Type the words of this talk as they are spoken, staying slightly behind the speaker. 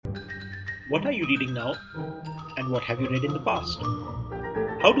What are you reading now? And what have you read in the past?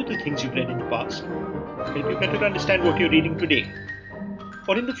 How do the things you've read in the past help you better understand what you're reading today?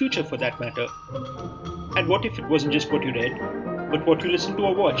 Or in the future for that matter? And what if it wasn't just what you read, but what you listened to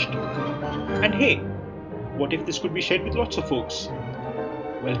or watched? And hey, what if this could be shared with lots of folks?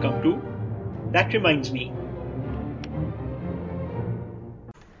 Welcome to That Reminds Me.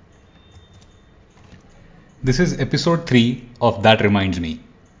 This is episode 3 of That Reminds Me.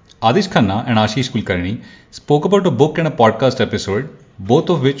 Adish Khanna and Ashish Kulkarni spoke about a book and a podcast episode, both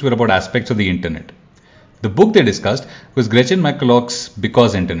of which were about aspects of the internet. The book they discussed was Gretchen McCulloch's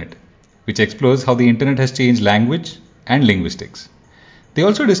Because Internet, which explores how the internet has changed language and linguistics. They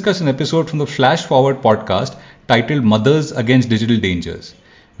also discussed an episode from the Flash Forward podcast titled Mothers Against Digital Dangers,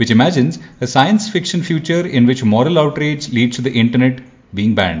 which imagines a science fiction future in which moral outrage leads to the internet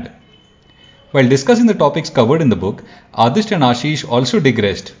being banned. While discussing the topics covered in the book, Adish and Ashish also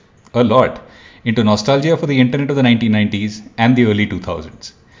digressed a lot into nostalgia for the internet of the 1990s and the early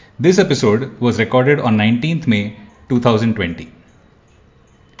 2000s. This episode was recorded on 19th May 2020.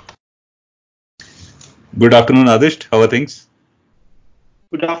 Good afternoon, Adish. How are things?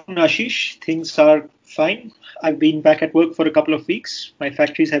 Good afternoon, Ashish. Things are fine. I've been back at work for a couple of weeks. My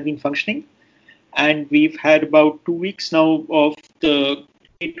factories have been functioning, and we've had about 2 weeks now of the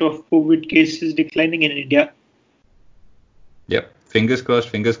rate of COVID cases declining in India. Yep. Fingers crossed,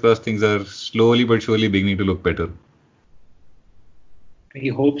 things are slowly but surely beginning to look better. We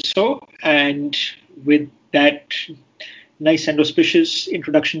hope so. And with that nice and auspicious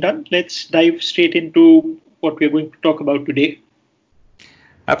introduction done, let's dive straight into what we're going to talk about today.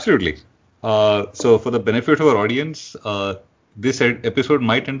 Absolutely. So, for the benefit of our audience, this episode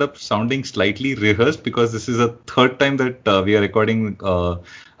might end up sounding slightly rehearsed because this is a third time that we are recording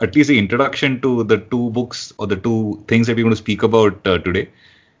at least the introduction to the two books or the two things that we're going to speak about today.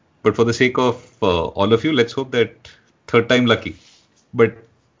 But for the sake of all of you, let's hope that third time lucky. But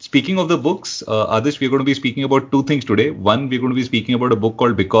speaking of the books, Adish, we're going to be speaking about two things today. One, we're going to be speaking about a book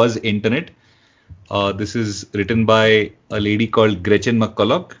called Because Internet. This is written by a lady called Gretchen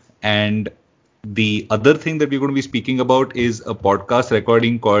McCulloch. And the other thing that we're going to be speaking about is a podcast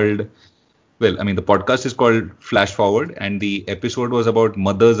recording called, the podcast is called Flash Forward, and the episode was about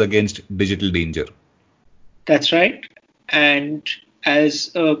mothers against digital danger. That's right. And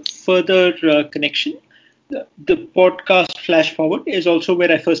as a further connection, the podcast Flash Forward is also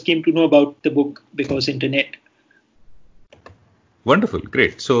where I first came to know about the book Because Internet. Wonderful,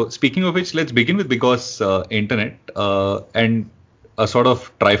 great. So speaking of which, let's begin with Because Internet and a sort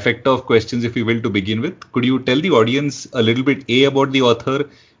of trifecta of questions, if you will, to begin with. Could you tell the audience a little bit A about the author,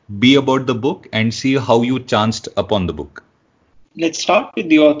 B about the book, and C how you chanced upon the book? Let's start with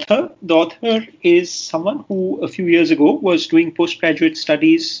the author. The author is someone who a few years ago was doing postgraduate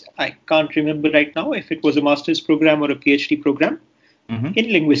studies. I can't remember right now if it was a master's program or a PhD program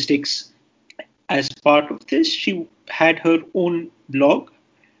in linguistics. As part of this, she had her own blog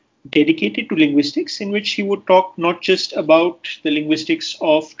dedicated to linguistics in which she would talk not just about the linguistics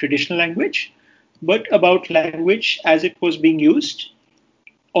of traditional language, but about language as it was being used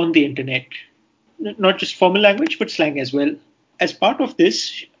on the internet. Not just formal language, but slang as well. As part of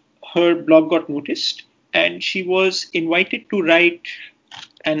this, her blog got noticed and she was invited to write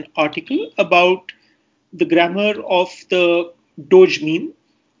an article about the grammar of the Doge meme,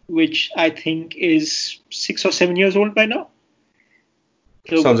 which I think is 6 or 7 years old by now.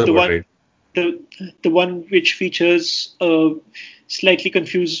 Sounds The about one, right. the one which features a slightly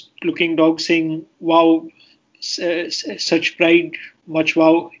confused looking dog saying, "Wow, such pride, much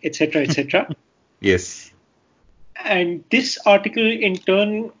wow," etc., etc. Yes. And this article in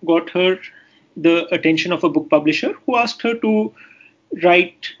turn got her the attention of a book publisher who asked her to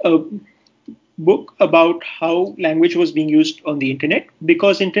write a book about how language was being used on the internet,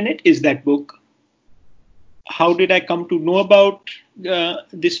 because internet is that book. How did I come to know about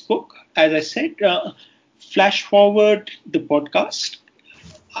this book? As I said, Flash Forward, the podcast.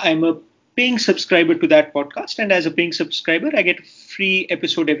 I'm a paying subscriber to that podcast, and as a paying subscriber, I get a free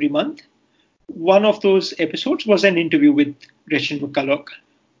episode every month. One of those episodes was an interview with Gretchen McCulloch.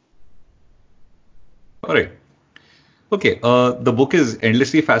 All right. Okay. The book is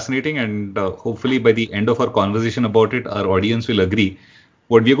endlessly fascinating, and hopefully by the end of our conversation about it, our audience will agree.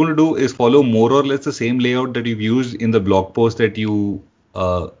 What we're going to do is follow more or less the same layout that you've used in the blog post that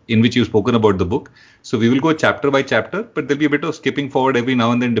in which you've spoken about the book. So we will go chapter by chapter, but there'll be a bit of skipping forward every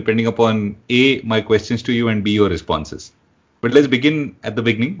now and then, depending upon A, my questions to you, and B, your responses. But let's begin at the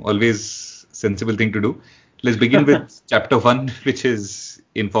beginning. Always sensible thing to do. Let's begin with chapter 1, which is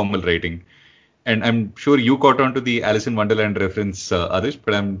informal writing. And I'm sure you caught on to the Alice in Wonderland reference, Adish,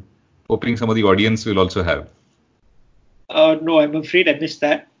 but I'm hoping some of the audience will also have. No, I'm afraid I missed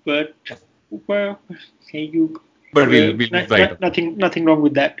that. But well, hey, But we'll move right on. nothing wrong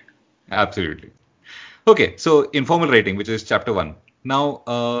with that. Absolutely. Okay, so informal writing, which is chapter 1.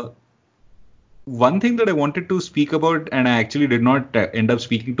 Now, one thing that I wanted to speak about, and I actually did not end up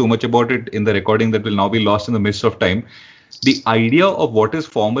speaking too much about it in the recording that will now be lost in the midst of time. The idea of what is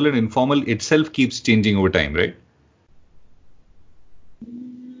formal and informal itself keeps changing over time, right?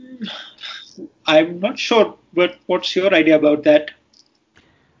 I'm not sure, but what's your idea about that?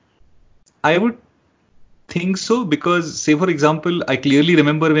 I would think so because, say, for example, I clearly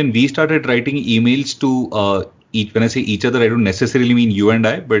remember when we started writing emails to when I say each other, I don't necessarily mean you and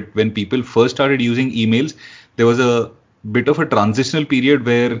I, but when people first started using emails, there was a bit of a transitional period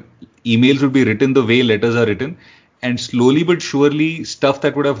where emails would be written the way letters are written. And slowly but surely, stuff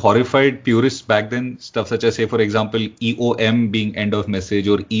that would have horrified purists back then, stuff such as, say, for example, EOM being end of message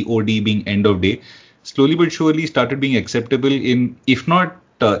or EOD being end of day, slowly but surely started being acceptable in, if not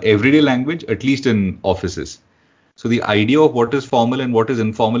everyday language, at least in offices. So the idea of what is formal and what is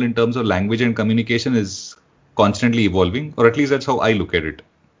informal in terms of language and communication is constantly evolving, or at least that's how I look at it.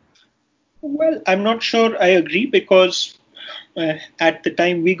 Well, I'm not sure I agree because at the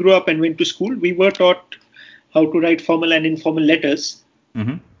time we grew up and went to school, we were taught how to write formal and informal letters.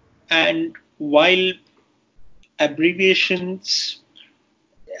 Mm-hmm. And while abbreviations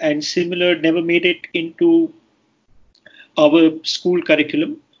and similar never made it into our school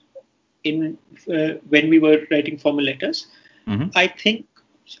curriculum in when we were writing formal letters, Mm-hmm. I think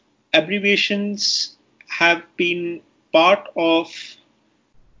abbreviations have been part of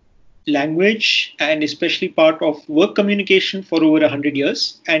language and especially part of work communication for over 100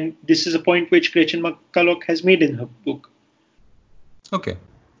 years. And this is a point which Gretchen McCulloch has made in her book. Okay.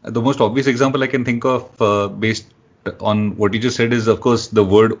 The most obvious example I can think of based on what you just said is, of course, the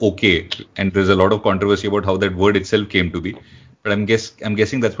word okay. And there's a lot of controversy about how that word itself came to be. But I'm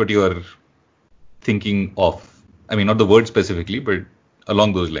guessing that's what you are thinking of. I mean, not the word specifically, but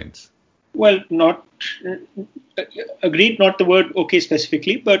along those lines. Well, not agreed, not the word okay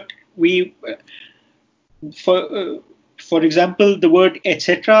specifically, but we, for example, the word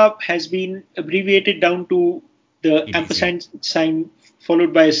etc. has been abbreviated down to the EDC. ampersand sign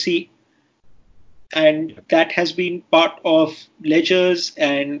followed by a C, and that has been part of ledgers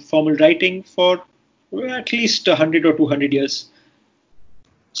and formal writing for at least 100 or 200 years.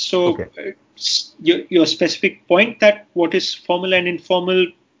 So Okay. your specific point that what is formal and informal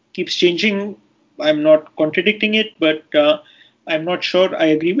keeps changing, I'm not contradicting it, but I'm not sure I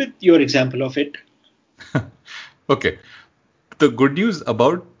agree with your example of it. Okay. The good news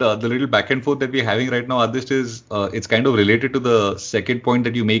about the little back and forth that we're having right now, Adist, is it's kind of related to the second point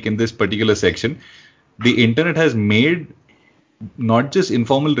that you make in this particular section. The internet has made not just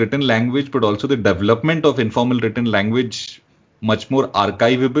informal written language, but also the development of informal written language much more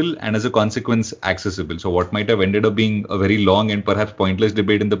archivable and as a consequence accessible. So what might have ended up being a very long and perhaps pointless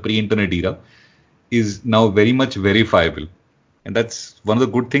debate in the pre-internet era is now very much verifiable. And that's one of the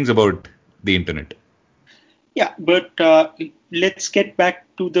good things about the internet. Yeah, but let's get back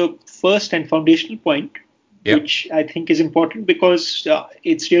to the first and foundational point, Yeah. which I think is important because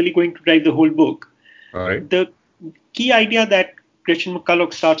it's really going to drive the whole book. All right. The key idea that Gretchen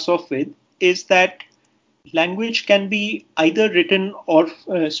McCulloch starts off with is that language can be either written or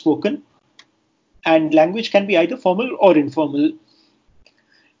spoken, and language can be either formal or informal.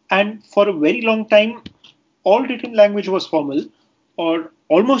 And for a very long time, all written language was formal, or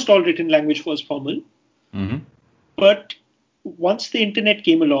almost all written language was formal. Mm-hmm. But once the internet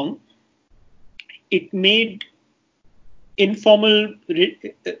came along, it made informal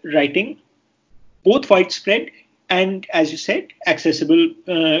writing both widespread and, as you said, accessible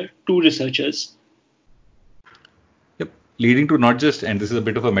to researchers. Yep. Leading to not just, and this is a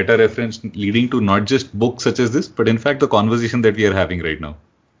bit of a meta reference, leading to not just books such as this, but in fact the conversation that we are having right now.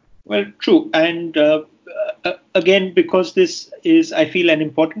 Well, true. And again, because this is, I feel, an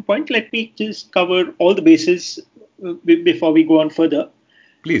important point, let me just cover all the bases before we go on further.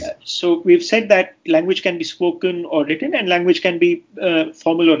 Please. So we've said that language can be spoken or written, and language can be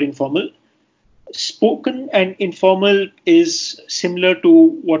formal or informal. Spoken and informal is similar to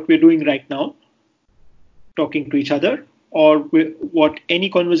what we're doing right now, talking to each other, or what any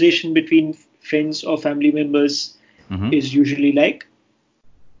conversation between friends or family members Mm-hmm. is usually like.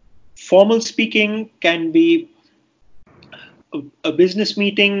 Formal speaking can be a business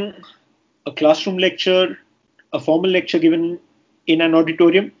meeting, a classroom lecture, a formal lecture given in an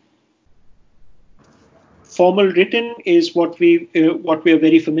auditorium. Formal written is what we are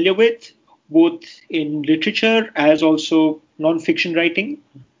very familiar with, both in literature as also non-fiction writing.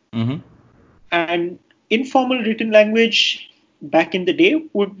 Mm-hmm. And informal written language back in the day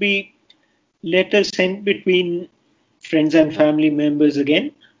would be letters sent between friends and family members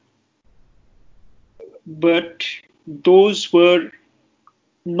again, but those were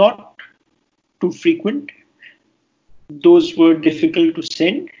not too frequent. Those were difficult to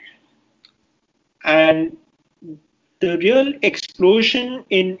send, and the real explosion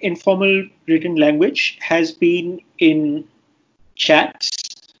in informal written language has been in chats.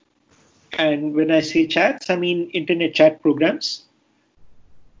 And when I say chats, I mean internet chat programs,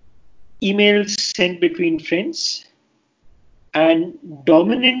 emails sent between friends, and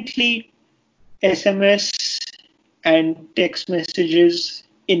dominantly SMS and text messages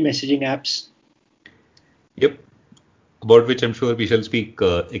in messaging apps. Yep. About which I'm sure we shall speak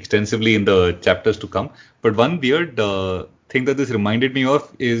extensively in the chapters to come. But one weird thing that this reminded me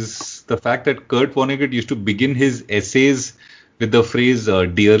of is the fact that Kurt Vonnegut used to begin his essays with the phrase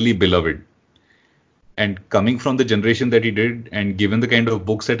 "dearly beloved." And coming from the generation that he did, and given the kind of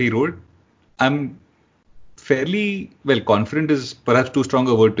books that he wrote, I'm fairly well, confident is perhaps too strong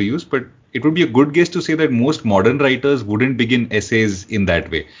a word to use, but it would be a good guess to say that most modern writers wouldn't begin essays in that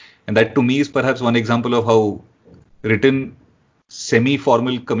way. And that to me is perhaps one example of how written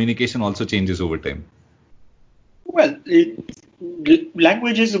semi-formal communication also changes over time. Well,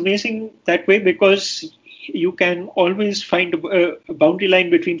 language is amazing that way because you can always find a boundary line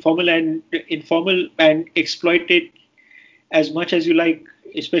between formal and informal and exploit it as much as you like,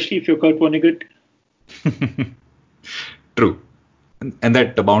 especially if you're Kurt Vonnegut. True. And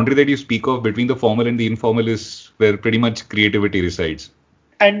that the boundary that you speak of between the formal and the informal is where pretty much creativity resides.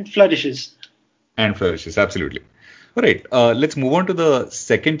 And flourishes. And flourishes, absolutely. All right, let's move on to the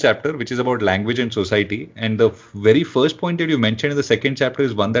second chapter, which is about language and society. And the very first point that you mentioned in the second chapter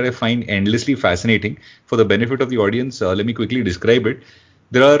is one that I find endlessly fascinating. For the benefit of the audience, let me quickly describe it.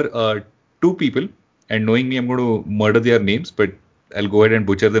 There are two people, and knowing me, I'm going to murder their names, but I'll go ahead and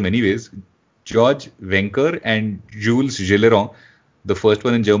butcher them anyways. George Wenker and Jules Gilleron, the first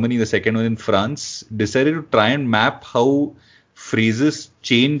one in Germany, the second one in France, decided to try and map how phrases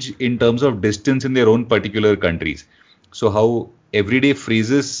change in terms of distance in their own particular countries. So how everyday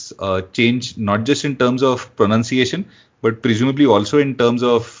phrases change not just in terms of pronunciation, but presumably also in terms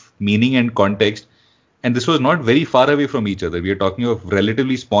of meaning and context. And this was not very far away from each other. We are talking of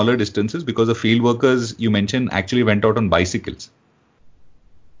relatively smaller distances because the field workers you mentioned actually went out on bicycles.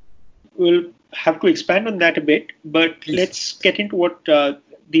 We'll have to expand on that a bit, but Please. let's get into what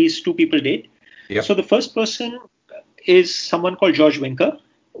these two people did. Yep. So the first person is someone called George Wenker,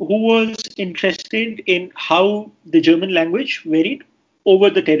 who was interested in how the German language varied over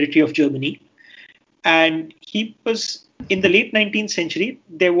the territory of Germany. And he was in the late 19th century,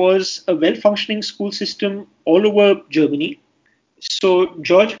 there was a well functioning school system all over Germany. So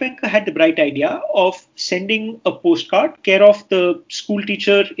George Wenker had the bright idea of sending a postcard care of the school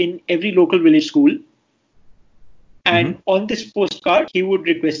teacher in every local village school. And on this postcard, he would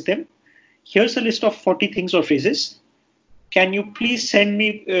request them, here's a list of 40 things or phrases. Can you please send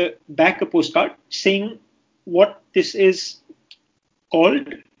me back a postcard saying what this is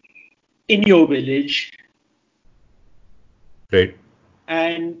called in your village? Right.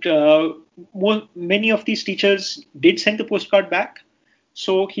 And many of these teachers did send the postcard back.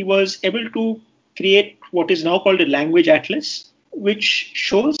 So he was able to create what is now called a language atlas, which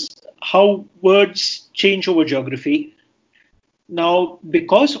shows how words change over geography. Now,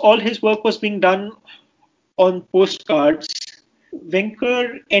 because all his work was being done on postcards,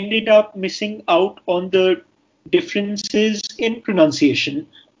 Wenker ended up missing out on the differences in pronunciation.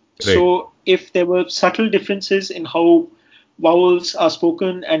 Right. So, if there were subtle differences in how vowels are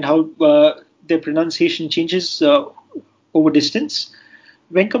spoken and how their pronunciation changes over distance,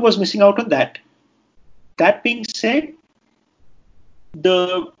 Wenker was missing out on that. That being said,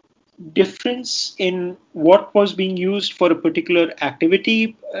 the difference in what was being used for a particular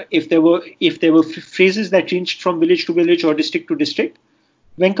activity, if there were phrases that changed from village to village or district to district,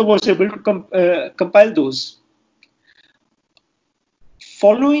 Wenker was able to compile those.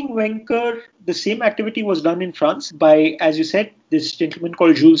 Following Wenker, the same activity was done in France by, as you said, this gentleman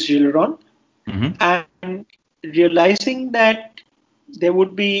called Jules Gilleron. And realizing that there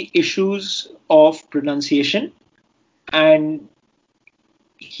would be issues of pronunciation, and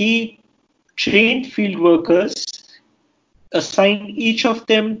he trained field workers, assigned each of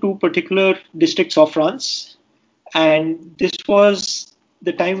them to particular districts of France. And this was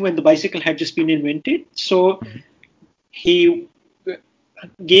the time when the bicycle had just been invented. So he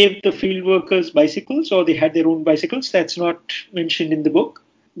gave the field workers bicycles, or they had their own bicycles. That's not mentioned in the book.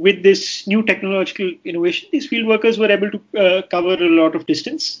 with this new technological innovation, these field workers were able to cover a lot of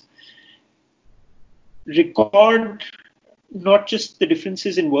distance, record not just the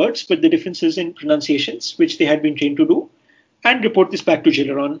differences in words, but the differences in pronunciations, which they had been trained to do, and report this back to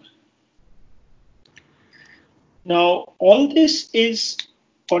Gilleron. Now, all this is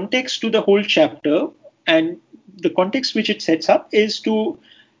context to the whole chapter, and the context which it sets up is to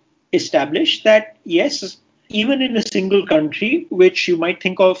establish that, yes, even in a single country, which you might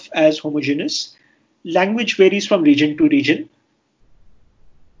think of as homogeneous, language varies from region to region.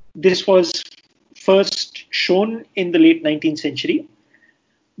 This was first shown in the late 19th century.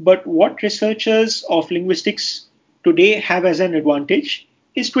 But what researchers of linguistics today have as an advantage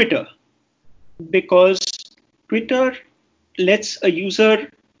is Twitter, because Twitter lets a user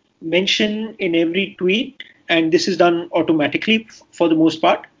mention in every tweet, and this is done automatically for the most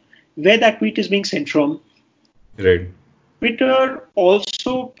part, where that tweet is being sent from. Right. Twitter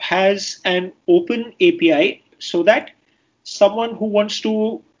also has an open API so that someone who wants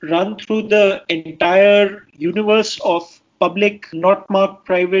to run through the entire universe of public, not marked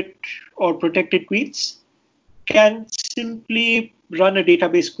private or protected tweets can simply run a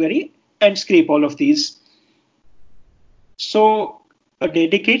database query and scrape all of these. So a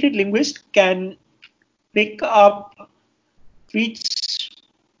dedicated linguist can pick up tweets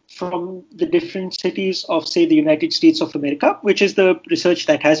from the different cities of, say, the United States of America, which is the research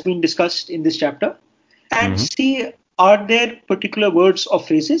that has been discussed in this chapter, and see, are there particular words or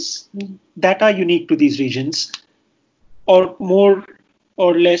phrases that are unique to these regions or more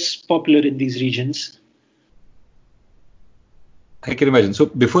or less popular in these regions. I can imagine. So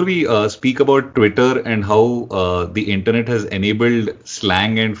before we speak about Twitter and how the internet has enabled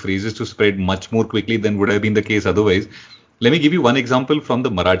slang and phrases to spread much more quickly than would have been the case otherwise, let me give you one example from the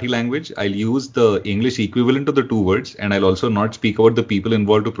Marathi language. I'll use the English equivalent of the two words, and I'll also not speak about the people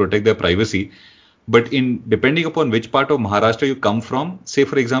involved to protect their privacy. But in depending upon which part of Maharashtra you come from, say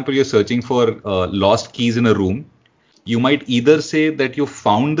for example you're searching for lost keys in a room, you might either say that you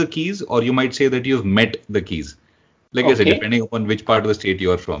found the keys or you might say that you've met the keys. Like I said, depending upon which part of the state you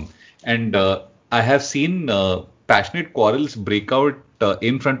are from. And I have seen passionate quarrels break out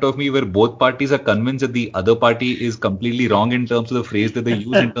in front of me where both parties are convinced that the other party is completely wrong in terms of the phrase that they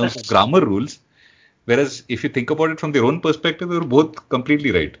use in terms of grammar rules. Whereas if you think about it from their own perspective, they were both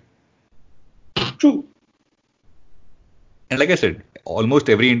completely right. True. And like I said, almost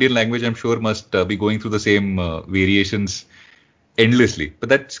every Indian language, I'm sure, must be going through the same variations endlessly. But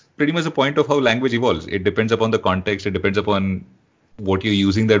that's pretty much the point of how language evolves. It depends upon the context. It depends upon what you're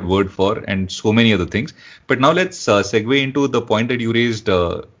using that word for and so many other things. But now let's segue into the point that you raised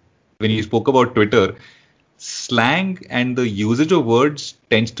when you spoke about Twitter. Slang and the usage of words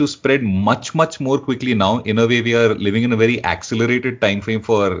tends to spread much, much more quickly now. In a way, we are living in a very accelerated time frame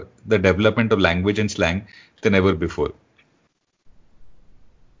for the development of language and slang than ever before.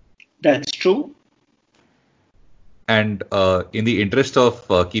 That's true. And in the interest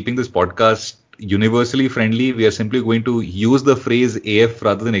of keeping this podcast universally friendly, we are simply going to use the phrase AF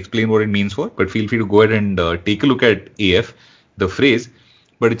rather than explain what it means for. But feel free to go ahead and take a look at AF, the phrase.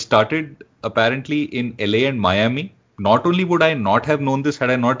 But it started apparently in LA and Miami. Not only would I not have known this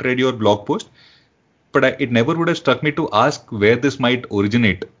had I not read your blog post, but it never would have struck me to ask where this might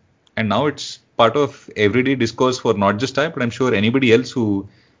originate. And now it's part of everyday discourse for not just I, but I'm sure anybody else who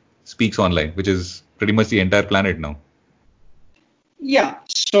speaks online, which is pretty much the entire planet now. Yeah.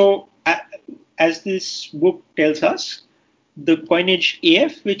 So as this book tells us, the coinage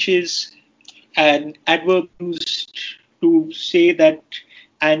AF, which is an adverb used to say that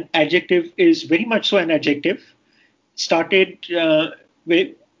an adjective is very much so an adjective, started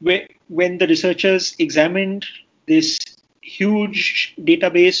when the researchers examined this huge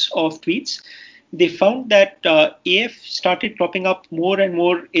database of tweets. They found that AF started popping up more and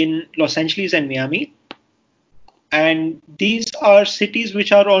more in Los Angeles and Miami. And these are cities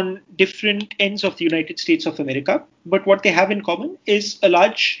which are on different ends of the United States of America. But what they have in common is a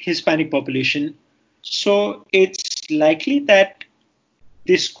large Hispanic population. So it's likely that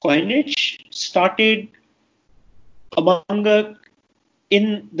this coinage started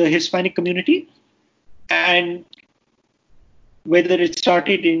in the Hispanic community, and whether it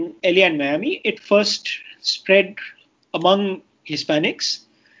started in LA and Miami, it first spread among Hispanics,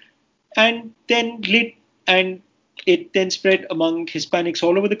 and it then spread among Hispanics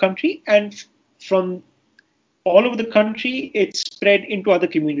all over the country, and from all over the country, it spread into other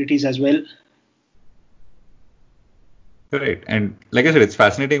communities as well. Right. And like I said, it's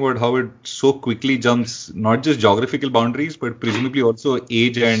fascinating about how it so quickly jumps not just geographical boundaries, but presumably also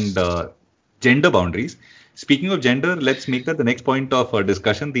age and gender boundaries. Speaking of gender, let's make that the next point of our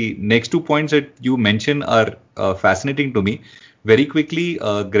discussion. The next 2 points that you mention are fascinating to me. Very quickly,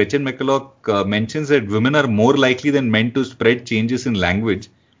 Gretchen McCulloch mentions that women are more likely than men to spread changes in language.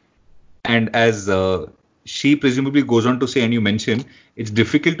 And as she presumably goes on to say, and you mention, it's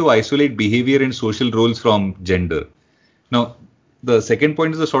difficult to isolate behavior and social roles from gender. Now, the second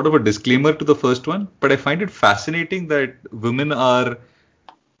point is a sort of a disclaimer to the first one, but I find it fascinating that women are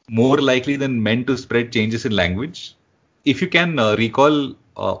more likely than men to spread changes in language. If you can recall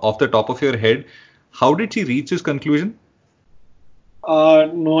off the top of your head, how did she reach this conclusion?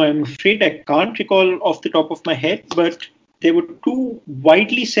 No, I'm afraid I can't recall off the top of my head, but there were two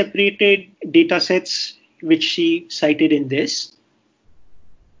widely separated data sets which she cited in this.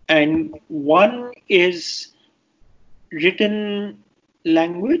 And one is written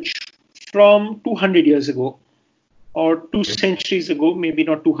language from 200 years ago, or 2 centuries ago, maybe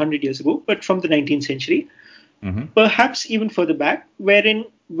not 200 years ago, but from the 19th century, perhaps even further back, wherein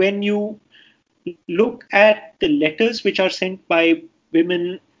when you look at the letters which are sent by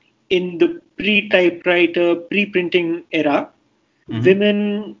women in the pre-typewriter, pre-printing era,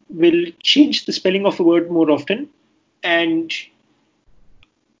 women will change the spelling of a word more often, and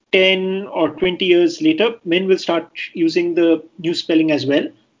 10 or 20 years later, men will start using the new spelling as well.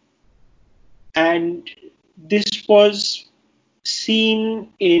 And this was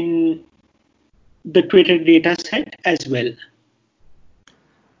seen in the Twitter data set as well.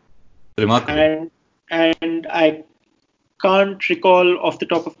 Remarkable. And I can't recall off the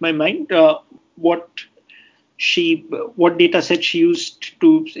top of my mind what data set she used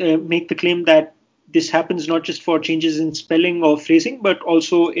to make the claim that this happens not just for changes in spelling or phrasing, but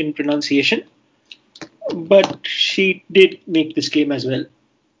also in pronunciation. But she did make this claim as well.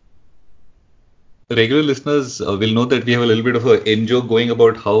 Regular listeners will know that we have a little bit of an in-joke going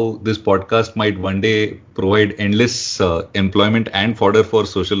about how this podcast might one day provide endless employment and fodder for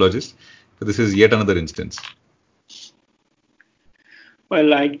sociologists. But this is yet another instance.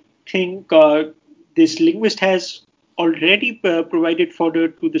 Well, I think this linguist has already provided fodder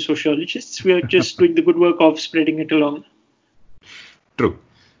to the sociologists. We are just doing the good work of spreading it along. True.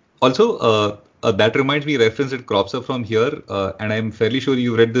 Also, that reminds me, reference that crops up from here, and I'm fairly sure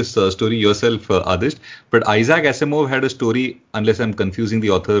you read this story yourself, Adish. But Isaac Asimov had a story, unless I'm confusing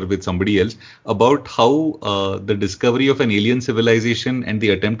the author with somebody else, about how the discovery of an alien civilization and the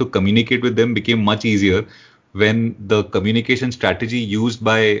attempt to communicate with them became much easier when the communication strategy used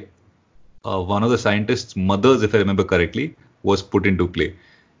by one of the scientists' mothers, if I remember correctly, was put into play.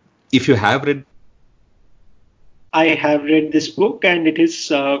 If you have read, I have read this book, and it is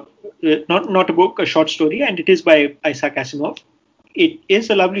not a book, a short story, and it is by Isaac Asimov. It is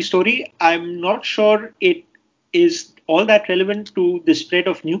a lovely story. I'm not sure it is all that relevant to the spread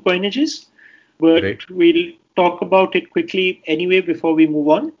of new coinages, but right. we'll talk about it quickly anyway before we move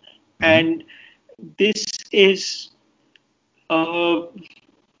on. And this is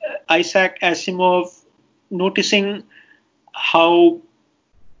Isaac Asimov noticing how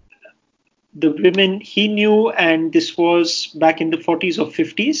the women he knew, and this was back in the 40s or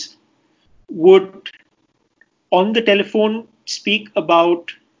 50s, would on the telephone speak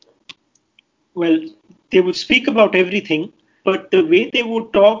about, well, they would speak about everything, but the way they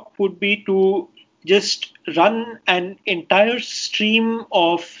would talk would be to just run an entire stream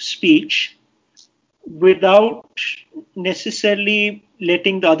of speech without necessarily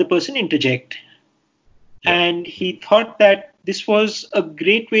letting the other person interject. Yeah. And he thought that this was a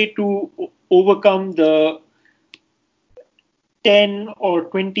great way to overcome the 10 or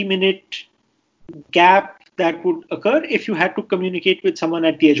 20-minute gap that would occur if you had to communicate with someone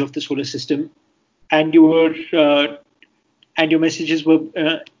at the edge of the solar system, and you were and your messages were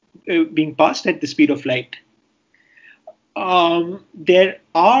being passed at the speed of light. There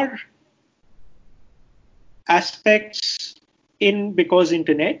are aspects in Because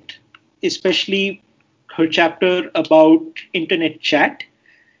Internet, especially her chapter about internet chat,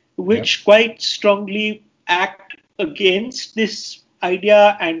 which quite strongly act against this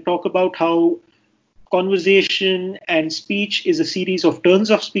idea and talk about how conversation and speech is a series of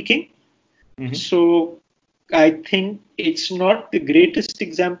turns of speaking. So I think it's not the greatest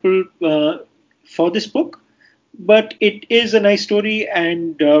example for this book, but it is a nice story,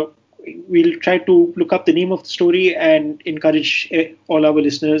 and we'll try to look up the name of the story and encourage all our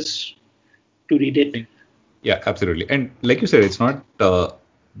listeners to read it. Yeah, absolutely. And like you said, it's not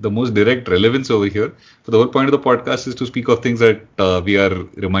the most direct relevance over here. But the whole point of the podcast is to speak of things that we are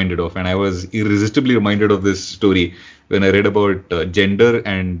reminded of. And I was irresistibly reminded of this story when I read about gender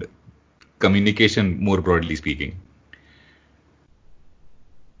and communication, more broadly speaking.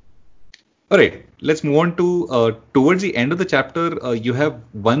 All right, let's move on to towards the end of the chapter. You have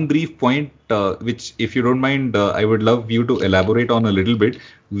one brief point, which, if you don't mind, I would love you to elaborate on a little bit.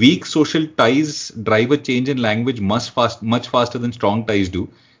 Weak social ties drive a change in language much faster than strong ties do.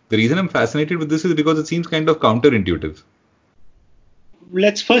 The reason I'm fascinated with this is because it seems kind of counterintuitive.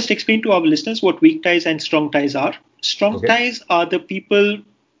 Let's first explain to our listeners what weak ties and strong ties are. Strong Okay. ties are the people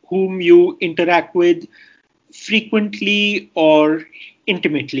whom you interact with frequently or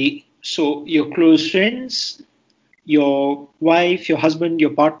intimately. So, your close friends, your wife, your husband,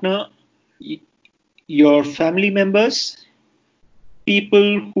 your partner, your family members,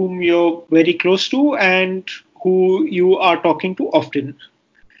 people whom you're very close to and who you are talking to often.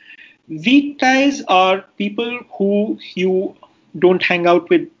 Weak ties are people who you don't hang out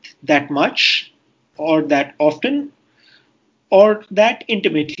with that much or that often or that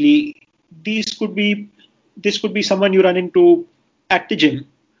intimately. These could be this could be someone you run into at the gym,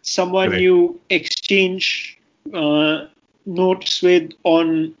 someone Correct. you exchange uh, notes with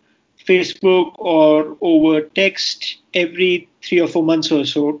on Facebook or over text every 3 or 4 months or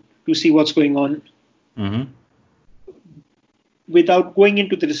so to see what's going on. Mm-hmm. Without going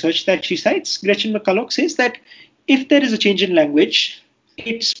into the research that she cites, Gretchen McCulloch says that if there is a change in language,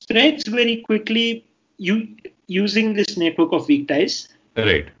 it spreads very quickly using this network of weak ties,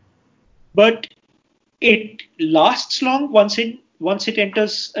 Right. but it lasts long once it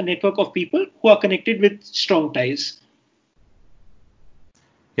enters a network of people who are connected with strong ties.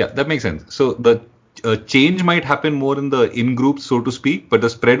 Yeah, that makes sense. So the change might happen more in the in groups, so to speak, but the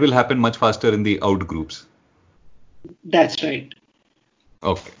spread will happen much faster in the out groups. That's right.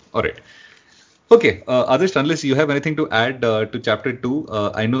 Okay. All right. Okay, Adarsh, unless you have anything to add to chapter 2,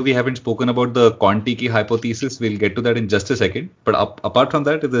 I know we haven't spoken about the Kon-Tiki hypothesis. We'll get to that in just a second. But apart from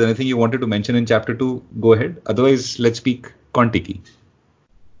that, if there's anything you wanted to mention in chapter 2, go ahead. Otherwise, let's speak Kon-Tiki.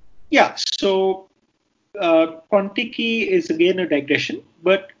 Yeah. So Kontiki is again a digression,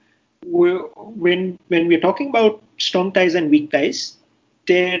 but when we're talking about strong ties and weak ties,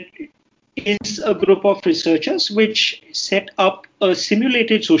 there is a group of researchers which set up a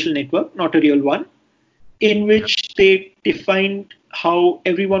simulated social network, not a real one, in which they defined how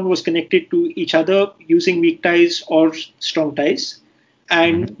everyone was connected to each other using weak ties or strong ties. Hmm.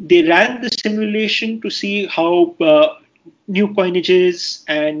 And they ran the simulation to see how new coinages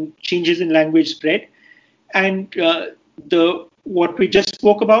and changes in language spread. And the what we just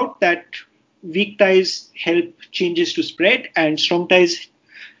spoke about, that weak ties help changes to spread and strong ties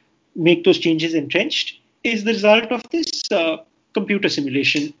make those changes entrenched, is the result of this computer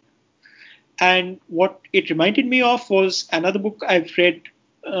simulation. And what it reminded me of was another book I've read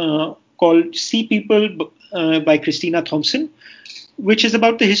called Sea People by Christina Thompson, which is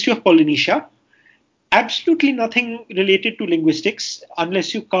about the history of Polynesia. Absolutely nothing related to linguistics,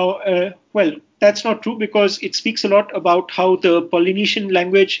 unless you well, that's not true because it speaks a lot about how the Polynesian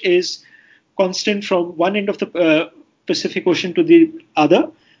language is constant from one end of the Pacific Ocean to the other.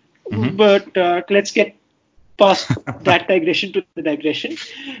 Hmm. But let's get past that digression to the digression.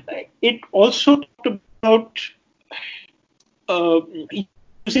 It also talked about uh,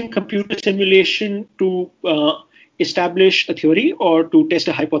 using computer simulation to establish a theory or to test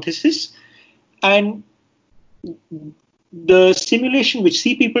a hypothesis. And the simulation which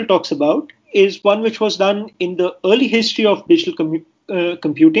Sea People talks about is one which was done in the early history of digital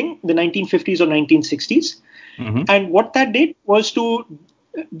computing, the 1950s or 1960s. Hmm. And what that did was to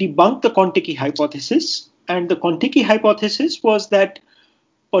debunk the Kon-Tiki hypothesis. And the Kon-Tiki hypothesis was that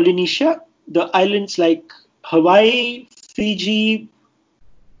Polynesia, the islands like Hawaii, Fiji,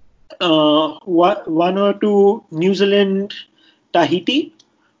 Vanuatu, New Zealand, Tahiti,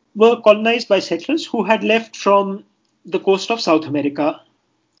 were colonized by settlers who had left from the coast of South America.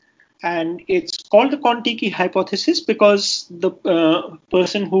 And it's called the Kon-Tiki hypothesis because the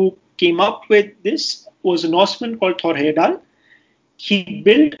person who came up with this was a Norseman called Thor Heyerdahl. He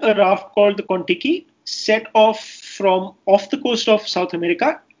built a raft called the Kon-Tiki, set off from off the coast of South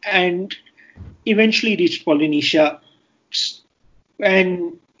America, and eventually reached Polynesia.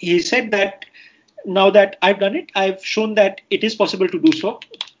 And he said that now that I've done it, I've shown that it is possible to do so.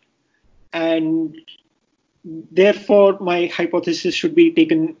 And therefore, my hypothesis should be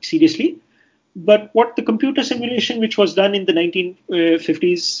taken seriously. But what the computer simulation, which was done in the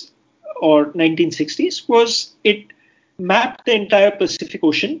 1950s or 1960s, was it mapped the entire Pacific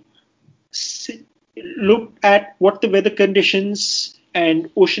Ocean, looked at what the weather conditions and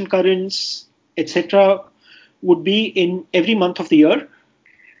ocean currents, etc., would be in every month of the year,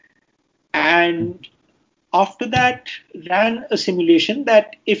 and after that ran a simulation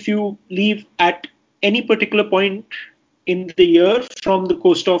that if you leave at any particular point in the year from the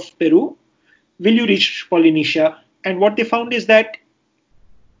coast of Peru, will you reach Polynesia? And what they found is that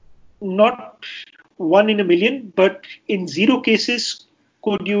not one in a million, but in zero cases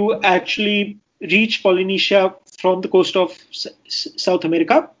could you actually reach Polynesia from the coast of South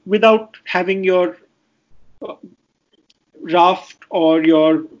America without having your uh, raft or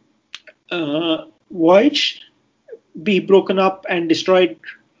your voyage be broken up and destroyed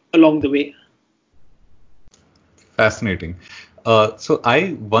along the way. Fascinating. So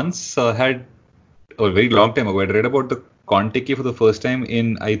I once had, a very long time ago, I read about the Kon-Tiki for the first time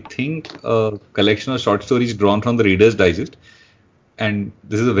in, I think, a collection of short stories drawn from the Reader's Digest. And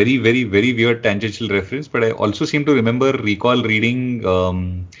this is a very, very, very weird tangential reference, but I also seem to recall reading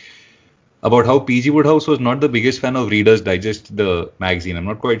about how P.G. Woodhouse was not the biggest fan of Reader's Digest, the magazine. I'm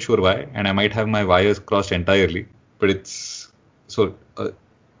not quite sure why, and I might have my wires crossed entirely, but it's so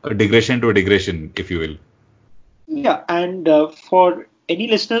a digression to a digression, if you will. Yeah, and for any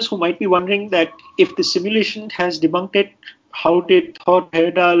listeners who might be wondering that if the simulation has debunked it, how did Thor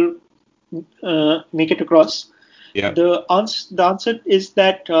Heyerdahl make it across? Yeah. The answer is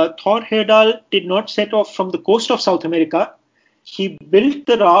that Thor Heyerdahl did not set off from the coast of South America. He built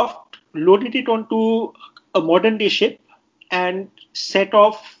the raft, loaded it onto a modern day ship, and set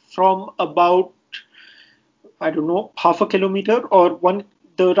off from about, I don't know, half a kilometer or one.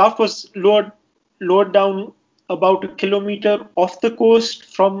 The raft was lowered down about a kilometer off the coast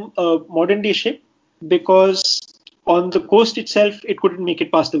from a modern day ship because on the coast itself it couldn't make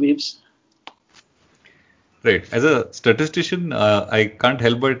it past the waves. Right. As a statistician, I can't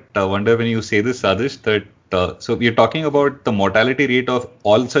help but wonder when you say this, Adish, that so we are talking about the mortality rate of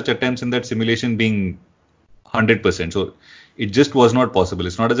all such attempts in that simulation being 100%. So it just was not possible.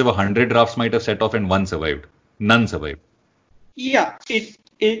 It's not as if 100 rafts might have set off and one survived. None survived. Yeah,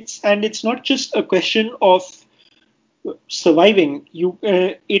 it's not just a question of surviving.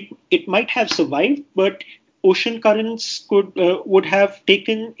 It might have survived, but ocean currents would have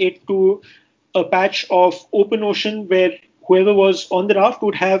taken it to a patch of open ocean where whoever was on the raft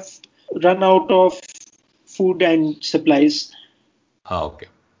would have run out of food and supplies. Ah, okay.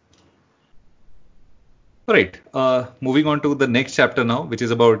 All right. Moving on to the next chapter now, which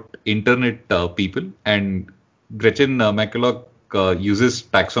is about internet people. And Gretchen McCulloch uses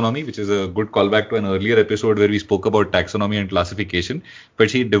taxonomy, which is a good callback to an earlier episode where we spoke about taxonomy and classification.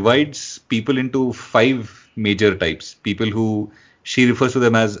 But she divides people into five major types. People who she refers to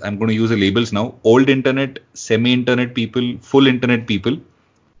them as, I'm going to use the labels now, old internet, semi-internet people, full internet people,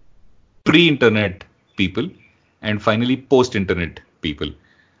 pre-internet people, and finally post-internet people.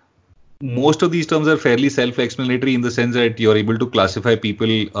 Most of these terms are fairly self-explanatory in the sense that you're able to classify people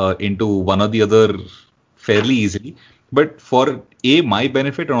into one or the other fairly easily. But for my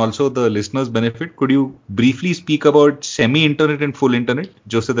benefit and also the listeners' benefit, could you briefly speak about semi-internet and full internet,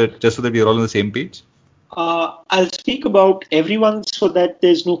 just so that we are all on the same page? I'll speak about everyone so that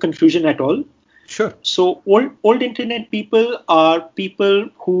there's no confusion at all. Sure. So old internet people are people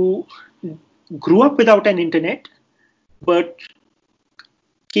who grew up without an internet, but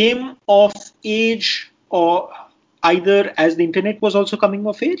came of age or either as the internet was also coming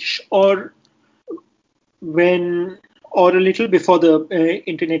of age when or a little before the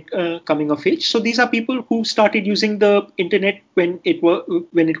internet coming of age. So these are people who started using the internet when it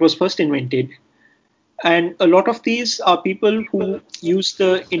was first invented. And a lot of these are people who used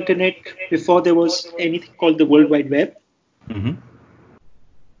the internet before there was anything called the World Wide Web. Mm-hmm.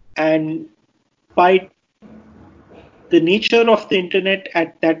 And by the nature of the internet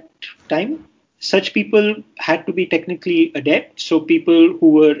at that time, such people had to be technically adept. So people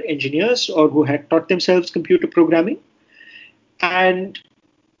who were engineers or who had taught themselves computer programming, and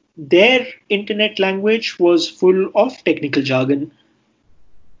their internet language was full of technical jargon.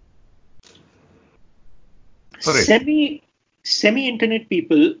 All right. Semi-internet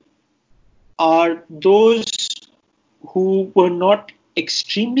people are those who were not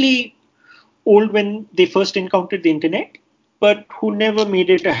extremely old when they first encountered the internet, but who never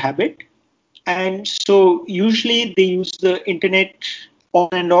made it a habit. And so usually they use the internet on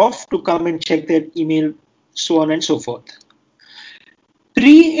and off to come and check their email, so on and so forth.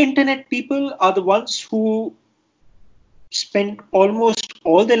 Pre-internet people are the ones who spent almost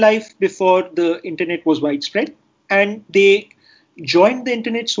all their life before the internet was widespread, and they joined the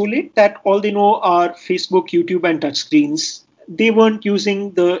internet so late that all they know are Facebook, YouTube, and touchscreens. They weren't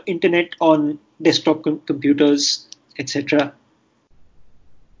using the internet on desktop computers, etc.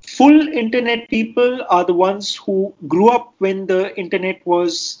 Full internet people are the ones who grew up when the internet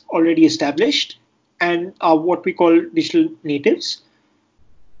was already established and are what we call digital natives.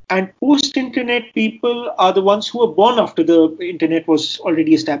 And post-internet people are the ones who were born after the internet was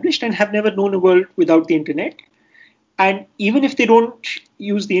already established and have never known a world without the internet. And even if they don't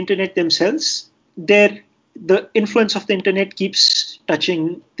use the internet themselves, the influence of the internet keeps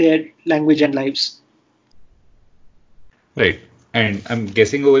touching their language and lives. Right. And I'm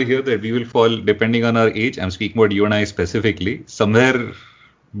guessing over here that we will fall, depending on our age, I'm speaking about you and I specifically, somewhere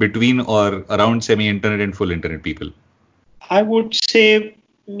between or around semi-internet and full internet people. I would say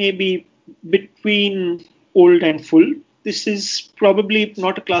maybe between old and full. This is probably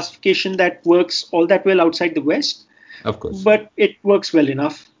not a classification that works all that well outside the West, Of course. but it works well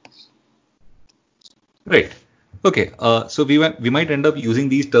enough. Right. Okay. So we might end up using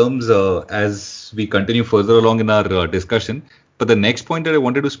these terms as we continue further along in our discussion. But the next point that I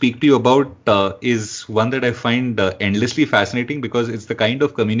wanted to speak to you about is one that I find endlessly fascinating because it's the kind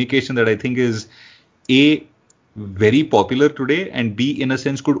of communication that I think is A, very popular today, and B, in a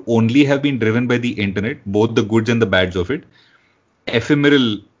sense, could only have been driven by the internet, both the goods and the bads of it.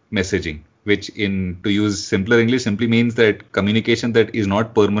 Ephemeral messaging, which to use simpler English, simply means that communication that is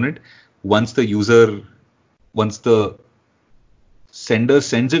not permanent. Once the sender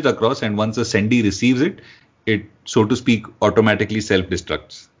sends it across and once the sendee receives it, it, so to speak, automatically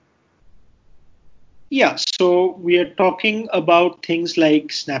self-destructs. Yeah, so we are talking about things like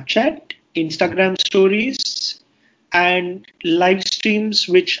Snapchat, Instagram stories, and live streams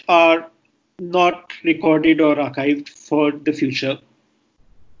which are not recorded or archived for the future.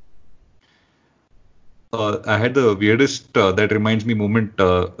 I had the weirdest that reminds me moment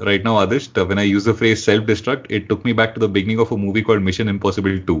right now, Adish. When I use the phrase self-destruct, it took me back to the beginning of a movie called Mission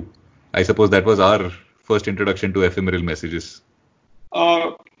Impossible 2. I suppose that was our first introduction to ephemeral messages.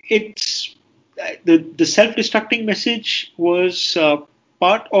 It's the self-destructing message was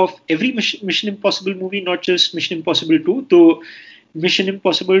part of every Mission Impossible movie, not just Mission Impossible 2. Though Mission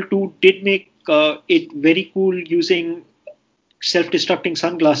Impossible 2 did make it very cool using self-destructing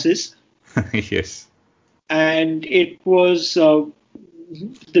sunglasses, Yes. and it was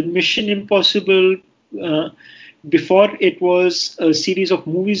the Mission Impossible. Before it was a series of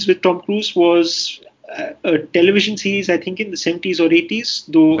movies with Tom Cruise was a television series, I think in the 70s or 80s,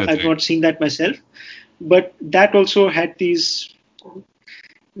 though That's I've right. not seen that myself. But that also had these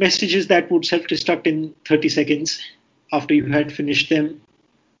messages that would self-destruct in 30 seconds after you had finished them.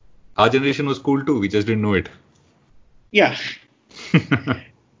 Our generation was cool too. We just didn't know it. Yeah,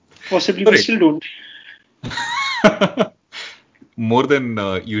 possibly All we right. still don't. More than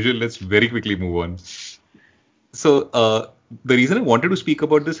usual, let's very quickly move on. So, the reason I wanted to speak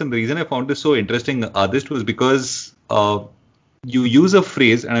about this and the reason I found this so interesting, Adist, was because you use a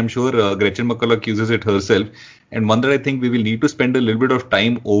phrase, and I'm sure Gretchen McCulloch uses it herself, and one that I think we will need to spend a little bit of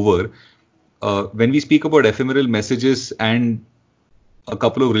time over when we speak about ephemeral messages and a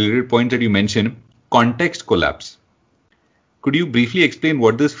couple of related points that you mentioned, context collapse. Could you briefly explain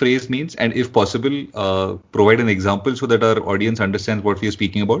what this phrase means and, if possible, provide an example so that our audience understands what we are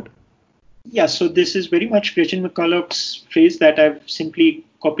speaking about? Yeah, so this is very much Gretchen McCulloch's phrase that I've simply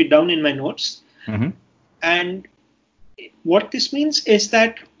copied down in my notes. Mm-hmm. And what this means is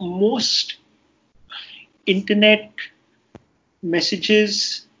that most internet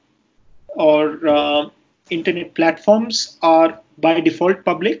messages or internet platforms are by default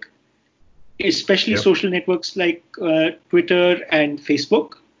public, especially Yep. social networks like Twitter and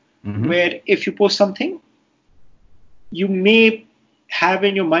Facebook, Mm-hmm. where if you post something, you may have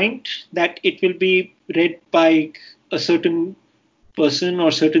in your mind that it will be read by a certain person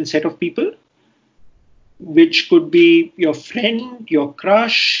or certain set of people, which could be your friend, your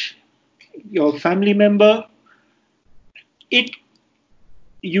crush, your family member. It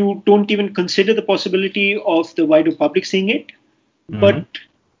You don't even consider the possibility of the wider public seeing it, Mm-hmm. but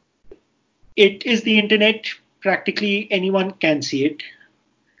it is the internet. Practically anyone can see it.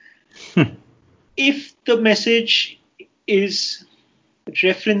 If the message is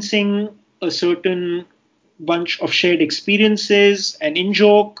referencing a certain bunch of shared experiences, an in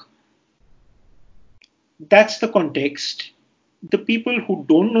joke, that's the context. The people who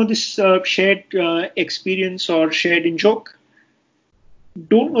don't know this shared experience or shared in joke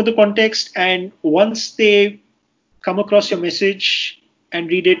don't know the context, and once they come across your message and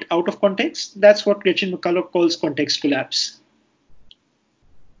read it out of context, that's what Gretchen McCulloch calls context collapse.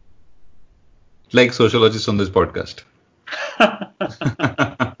 Like sociologists on this podcast.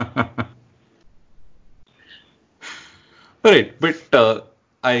 All right, but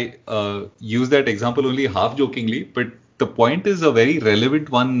I use that example only half jokingly, but the point is a very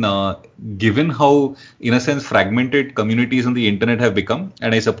relevant one given how, in a sense, fragmented communities on the internet have become.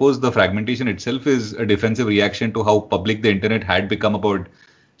 And I suppose the fragmentation itself is a defensive reaction to how public the internet had become about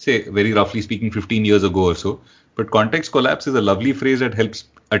say, very roughly speaking, 15 years ago or so. But context collapse is a lovely phrase that helps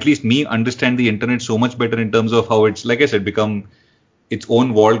at least me understand the internet so much better in terms of how it's, like I said, become its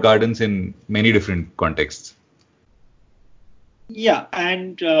own walled gardens in many different contexts. Yeah,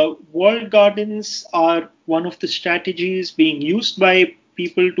 and walled gardens are one of the strategies being used by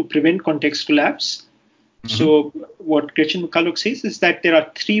people to prevent context collapse. Mm-hmm. So, what Gretchen McCulloch says is that there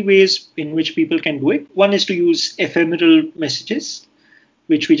are three ways in which people can do it. One is to use ephemeral messages,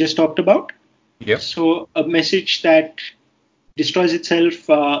 which we just talked about. Yep. So, a message that destroys itself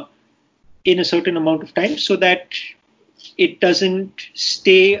in a certain amount of time so that it doesn't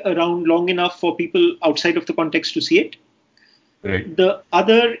stay around long enough for people outside of the context to see it. Right. The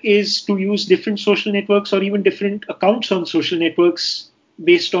other is to use different social networks or even different accounts on social networks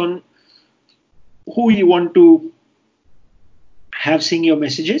based on who you want to have seeing your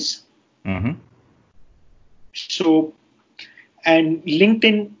messages. Mm-hmm. So, and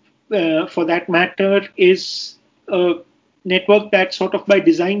LinkedIn, for that matter, is a network that sort of by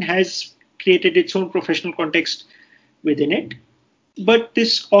design has created its own professional context within it. But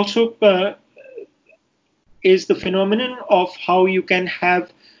this also is the phenomenon of how you can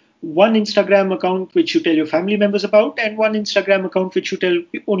have one Instagram account which you tell your family members about and one Instagram account which you tell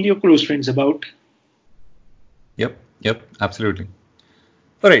only your close friends about. Yep, absolutely.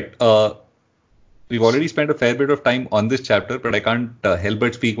 All right. We've already spent a fair bit of time on this chapter, but I can't help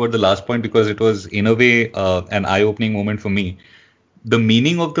but speak about the last point because it was, in a way, an eye-opening moment for me. The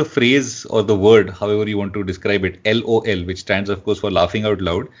meaning of the phrase or the word, however you want to describe it, LOL, which stands, of course, for laughing out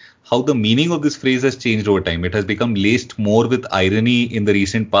loud, how the meaning of this phrase has changed over time. It has become laced more with irony in the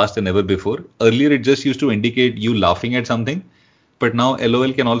recent past than ever before. Earlier, it just used to indicate you laughing at something, but now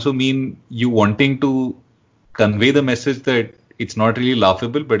LOL can also mean you wanting to convey the message that it's not really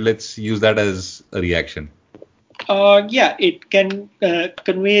laughable, but let's use that as a reaction. Yeah, it can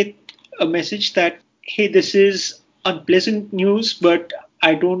convey a message that, hey, this is unpleasant news, but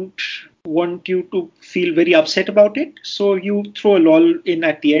I don't want you to feel very upset about it. So you throw a lol in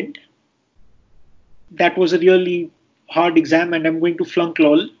at the end. That was a really hard exam and I'm going to flunk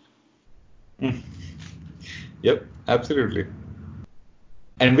lol. Yep, absolutely.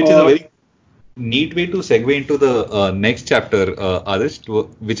 And which is a Uh, very neat way to segue into the next chapter, Adarsh,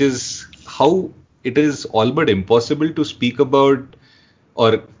 which is how it is all but impossible to speak about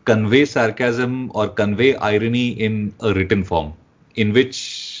or convey sarcasm or convey irony in a written form, in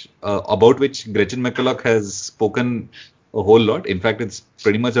which about which Gretchen McCulloch has spoken a whole lot. In fact, it's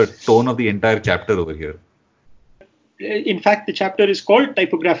pretty much a tone of the entire chapter over here. in fact, the chapter is called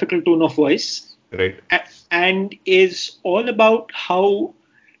Typographical Tone of Voice Right. and is all about how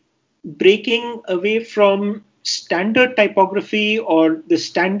breaking away from standard typography or the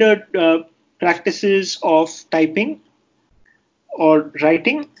standard practices of typing or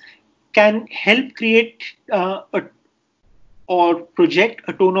writing can help create or project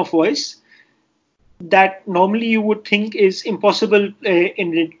a tone of voice that normally you would think is impossible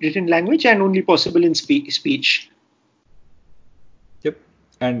in written language and only possible in speech. Yep.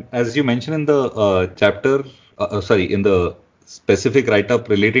 And as you mentioned in the chapter, in the specific write-up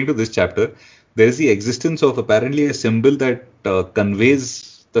relating to this chapter, there is the existence of apparently a symbol that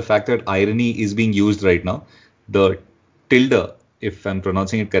conveys the fact that irony is being used right now. The tilde, if I'm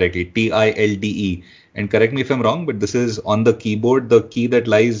pronouncing it correctly, TILDE. And correct me if I'm wrong, but this is on the keyboard, the key that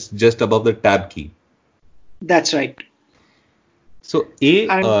lies just above the tab key. That's right. So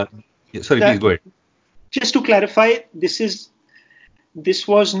And sorry, please that, go ahead. just to clarify, this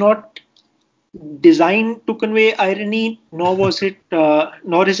was not designed to convey irony, nor is it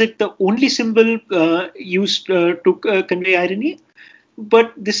the only symbol used to convey irony.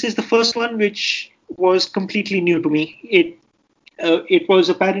 But this is the first one which was completely new to me. It was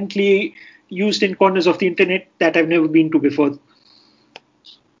apparently used in corners of the internet that I've never been to before.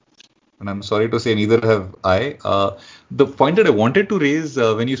 And I'm sorry to say, neither have I. The point that I wanted to raise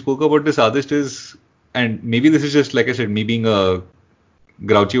when you spoke about this, Adarsh, is, and maybe this is just, like I said, me being a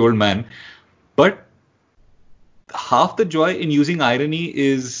grouchy old man, but half the joy in using irony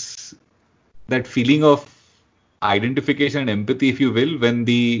is that feeling of identification and empathy, if you will, when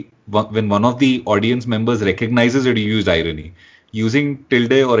one of the audience members recognizes that you used irony. Using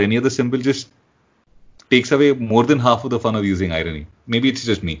tilde or any other symbol just takes away more than half of the fun of using irony. Maybe it's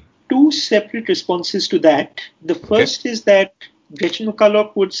just me. Two separate responses to that. The Okay. first is that Gretchen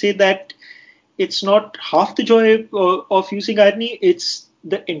McCulloch would say that it's not half the joy of using irony, it's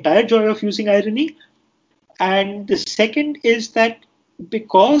the entire joy of using irony. And the second is that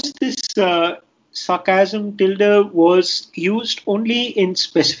because this sarcasm tilde was used only in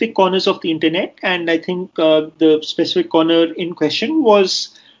specific corners of the internet, and I think the specific corner in question was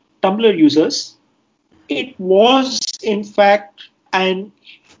Tumblr users. It was, in fact, an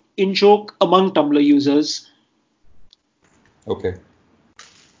in-joke among Tumblr users. Okay.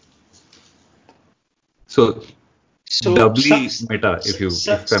 So So, doubly meta, if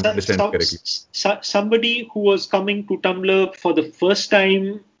I'm understanding correctly. somebody who was coming to Tumblr for the first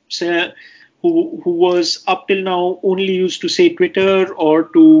time, say, who was up till now only used to say Twitter or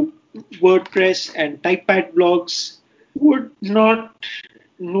to WordPress and typepad blogs, would not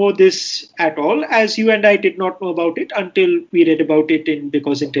know this at all, as you and I did not know about it until we read about it in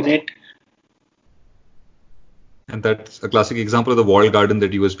Because Internet. And that's a classic example of the walled garden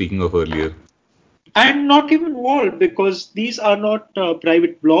that you were speaking of earlier. And not even walled, because these are not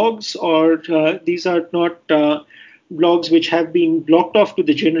private blogs, or these are not blogs which have been blocked off to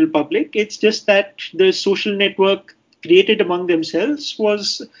the general public. It's just that the social network created among themselves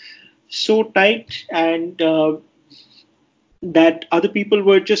was so tight, and that other people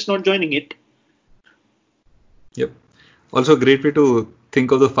were just not joining it. Yep. Also, a great way to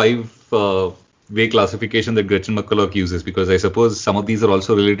think of the five-way classification that Gretchen McCulloch uses, because I suppose some of these are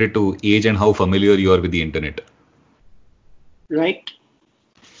also related to age and how familiar you are with the internet. Right.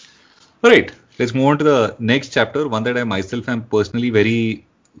 All right, let's move on to the next chapter, one that I myself am personally very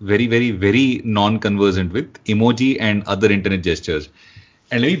non-conversant with, emoji and other internet gestures.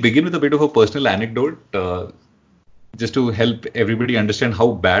 And let me begin with a bit of a personal anecdote, just to help everybody understand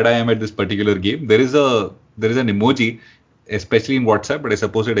how bad I am at this particular game. There is an emoji, especially in WhatsApp, but I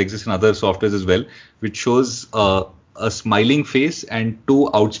suppose it exists in other softwares as well, which shows a smiling face and two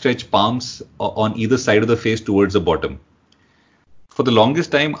outstretched palms on either side of the face towards the bottom. For the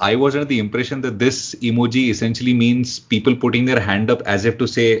longest time, I was under the impression that this emoji essentially means people putting their hand up as if to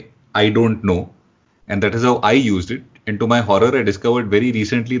say, I don't know. And that is how I used it. And to my horror, I discovered very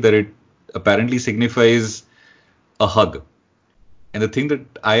recently that it apparently signifies a hug. And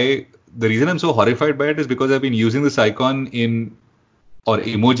the reason I'm so horrified by it is because I've been using this icon or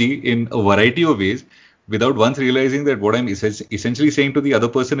emoji in a variety of ways without once realizing that what I'm essentially saying to the other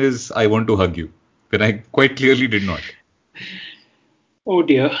person is, I want to hug you, when I quite clearly did not. Oh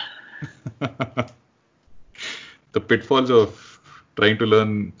dear. The pitfalls of trying to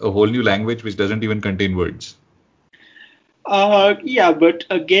learn a whole new language which doesn't even contain words. Yeah, but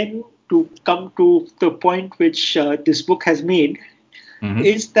again, to come to the point which this book has made, Mm-hmm.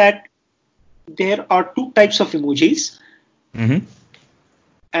 is that there are two types of emojis, Mm-hmm.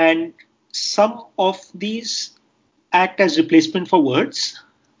 and some of these act as replacement for words.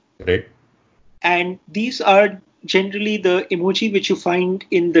 Right. And these are generally the emoji which you find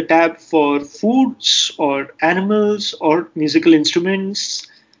in the tab for foods or animals or musical instruments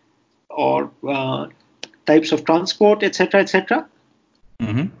or types of transport, etc., etc.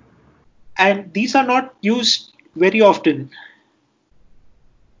 Mm-hmm. And these are not used very often.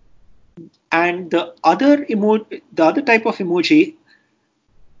 And the other type of emoji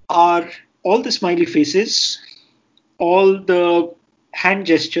are all the smiley faces, all the hand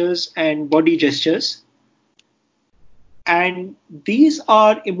gestures and body gestures. And these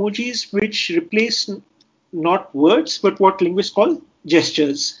are emojis which replace not words, but what linguists call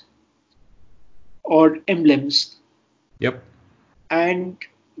gestures or emblems. Yep. And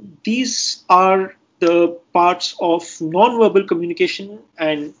these are the parts of non-verbal communication,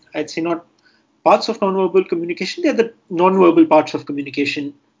 and I'd say not parts of non-verbal communication, they're the non-verbal parts of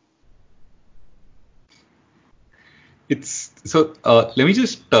communication. It's so. Let me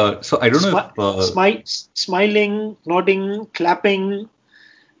just. So I don't know if Smiling, nodding, clapping,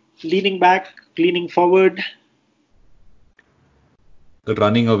 leaning back, leaning forward.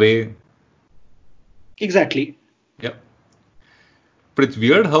 running away. Exactly. Yep. But it's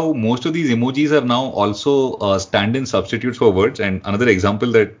weird how most of these emojis are now also stand-in substitutes for words. And another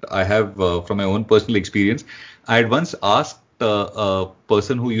example that I have from my own personal experience, I had once asked a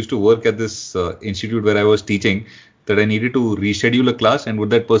person who used to work at this institute where I was teaching that I needed to reschedule a class and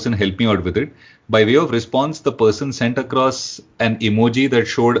would that person help me out with it. By way of response, the person sent across an emoji that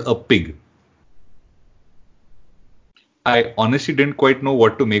showed a pig. I honestly didn't quite know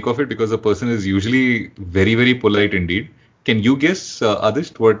what to make of it because the person is usually very polite indeed. Can you guess,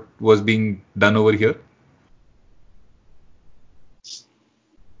 Adist, what was being done over here?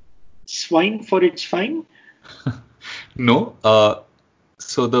 Swine for its fine. No.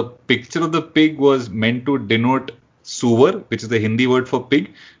 So the picture of the pig was meant to denote suvar, which is the Hindi word for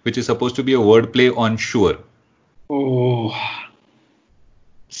pig, which is supposed to be a wordplay on sure. Oh,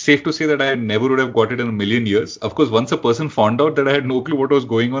 Safe to say that I never would have got it in a million years. Of course, once a person found out that I had no clue what was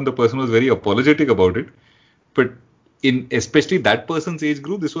going on, the person was very apologetic about it. But in especially that person's age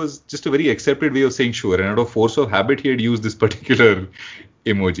group, this was just a very accepted way of saying sure. And out of force of habit, he had used this particular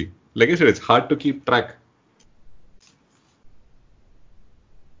emoji. Like I said, it's hard to keep track.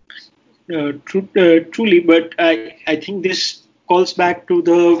 Truly, but I think this calls back to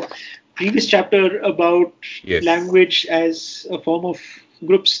the previous chapter about Yes. language as a form of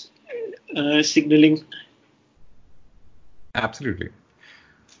groups signaling. Absolutely.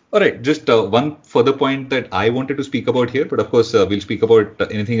 All right, just one further point that I wanted to speak about here, but of course, we'll speak about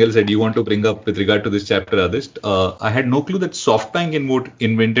anything else that you want to bring up with regard to this chapter, Adish. I had no clue that SoftBank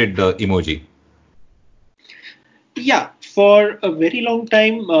invented emoji. Yeah, for a very long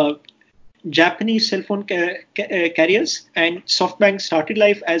time, Japanese cell phone carriers and SoftBank started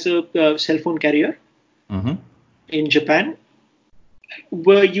life as a cell phone carrier Mm-hmm. in Japan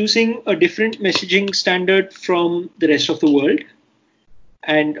were using a different messaging standard from the rest of the world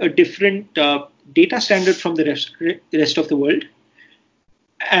and a different data standard from the rest of the world.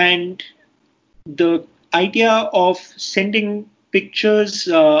 And the idea of sending pictures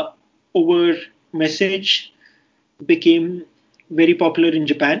over message became very popular in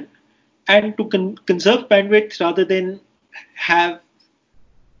Japan. And to conserve bandwidth have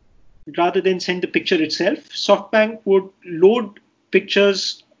rather than send the picture itself, SoftBank would load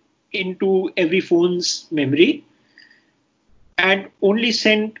pictures into every phone's memory and only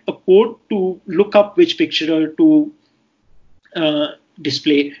send a code to look up which picture to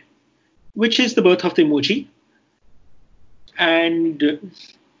display, which is the birth of the emoji. And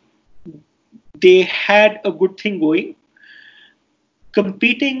they had a good thing going.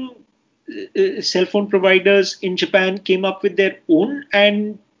 Competing cell phone providers in Japan came up with their own,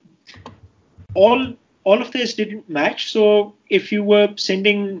 and all of this didn't match. So if you were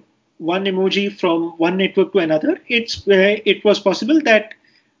sending one emoji from one network to another, it was possible that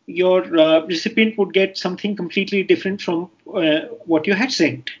your recipient would get something completely different from what you had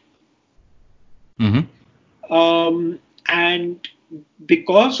sent. Mm-hmm. And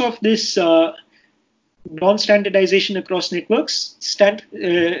because of this non-standardization across networks,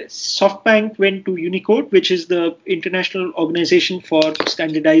 SoftBank went to Unicode, which is the international organization for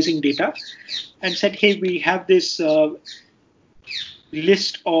standardizing data, and said, hey, we have this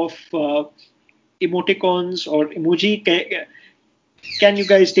list of emoticons or emoji. Can you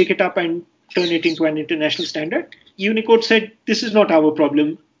guys take it up and turn it into an international standard? Unicode said, this is not our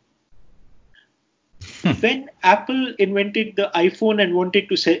problem. When Apple invented the iPhone and wanted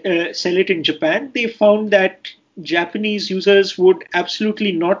to sell it in Japan, they found that Japanese users would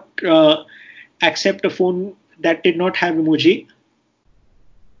absolutely not accept a phone that did not have emoji.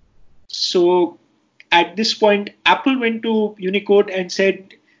 So at this point, Apple went to Unicode and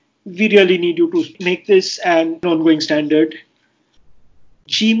said, we really need you to make this an ongoing standard.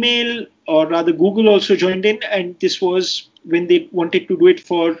 Gmail, or rather Google, also joined in, and this was when they wanted to do it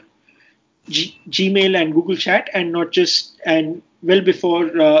for Gmail and Google Chat, and not just, and well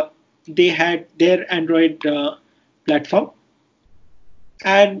before they had their Android platform.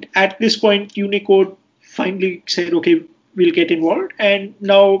 And at this point, Unicode finally said, okay, we'll get involved. And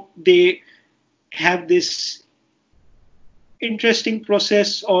now they have this interesting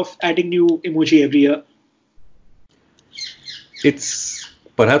process of adding new emoji every year. It's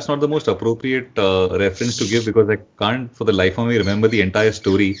perhaps not the most appropriate reference to give because I can't for the life of me remember the entire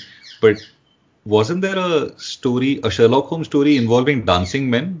story. But wasn't there a story, a Sherlock Holmes story involving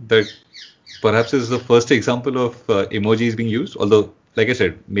dancing men that perhaps is the first example of emojis being used? Although, like I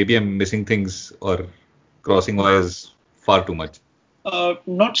said, maybe I'm missing things or crossing wires far too much.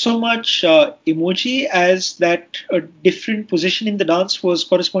 Not so much emoji as that a different position in the dance was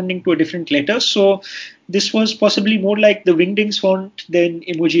corresponding to a different letter. So this was possibly more like the Wingdings font than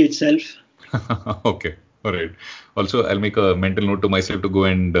emoji itself. Okay, all right. Also, I'll make a mental note to myself to go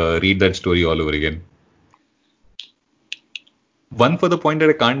and read that story all over again. One further point that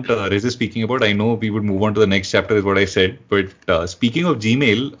I can't resist speaking about, I know we would move on to the next chapter, is what I said. But speaking of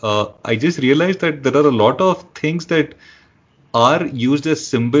Gmail, I just realized that there are a lot of things that are used as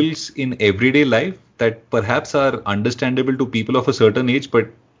symbols in everyday life that perhaps are understandable to people of a certain age, but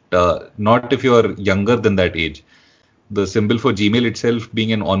not if you are younger than that age. The symbol for Gmail itself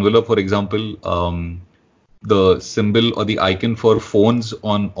being an envelope, for example, the symbol or the icon for phones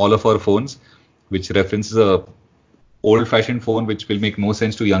on all of our phones, which references a old-fashioned phone, which will make no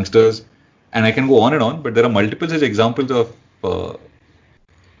sense to youngsters. And I can go on and on, but there are multiple such examples of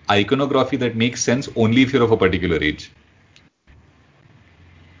iconography that makes sense only if you're of a particular age.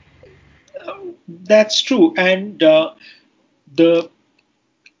 That's true. And the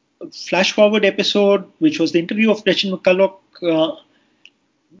flash forward episode, which was the interview of Gretchen McCulloch,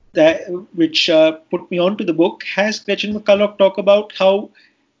 that which put me onto the book has Gretchen McCulloch talk about how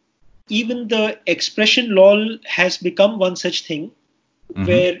even the expression lol has become one such thing Mm-hmm.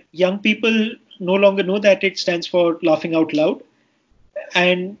 where young people no longer know that it stands for laughing out loud,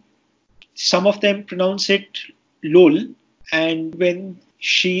 and some of them pronounce it lol. And when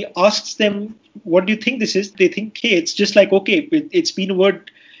she asks them, what do you think this is? They think, hey, it's just like, okay, it's been a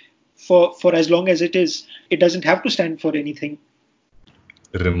word for as long as it is. It doesn't have to stand for anything.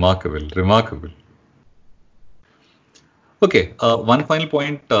 Remarkable, remarkable. Okay, one final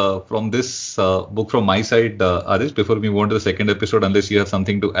point from this book from my side, Adish, before we move on to the second episode, unless you have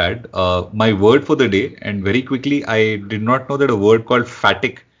something to add. My word for the day, and very quickly, I did not know that a word called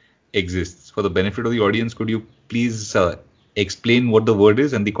fatic exists. For the benefit of the audience, could you please explain what the word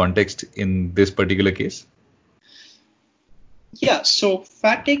is and the context in this particular case? Yeah, so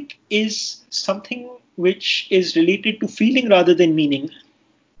fatigue is something which is related to feeling rather than meaning,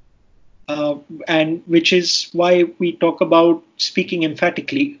 and which is why we talk about speaking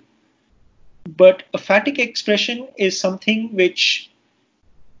emphatically. But a phatic expression is something which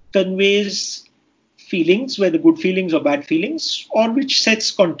conveys feelings, whether good feelings or bad feelings, or which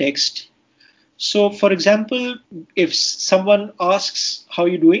sets context. So, for example, if someone asks, how are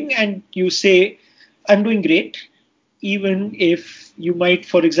you doing? And you say, I'm doing great, even if you might,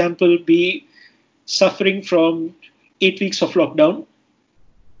 for example, be suffering from 8 weeks of lockdown,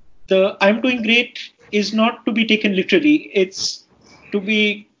 the I'm doing great is not to be taken literally. It's to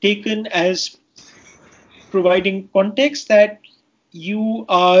be taken as providing context that you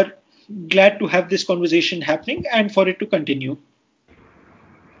are glad to have this conversation happening and for it to continue.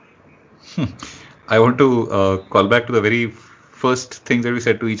 I want to call back to the very first thing that we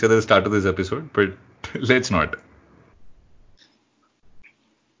said to each other at the start of this episode, but let's not.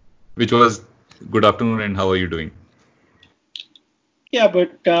 Which was good afternoon and how are you doing? Yeah,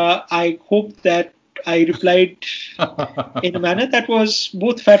 but I hope that I replied in a manner that was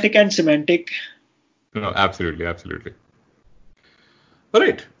both phatic and semantic. No, absolutely, absolutely. All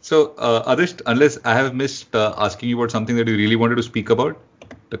right. So, Adish, unless I have missed asking you about something that you really wanted to speak about,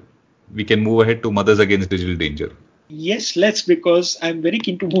 th- we can move ahead to Mothers Against Digital Danger. Yes, let's, because I'm very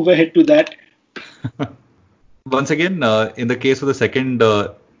keen to move ahead to that. Once again, in the case of the second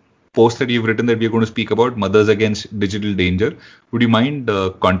post that you've written that we are going to speak about, Mothers Against Digital Danger, would you mind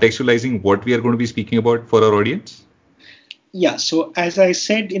contextualizing what we are going to be speaking about for our audience? Yeah, so as I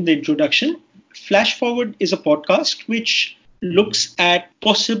said in the introduction, Flash Forward is a podcast which looks at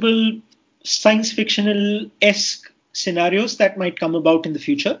possible science fictional esque scenarios that might come about in the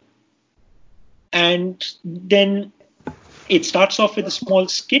future. And then it starts off with a small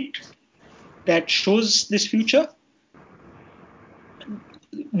skit that shows this future,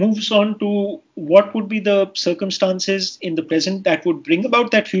 moves on to what would be the circumstances in the present that would bring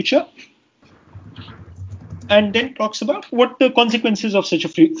about that future, and then talks about what the consequences of such a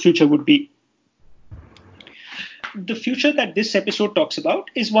future would be. The future that this episode talks about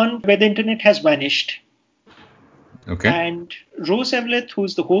is one where the internet has vanished. Okay. And Rose Eveleth, who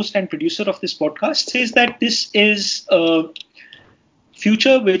is the host and producer of this podcast, says that this is a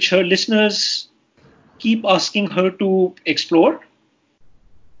future which her listeners keep asking her to explore.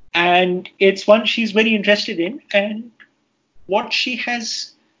 And it's one she's very interested in. And what she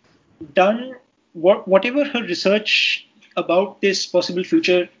has done, whatever her research about this possible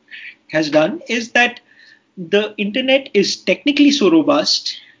future has done, is that the internet is technically so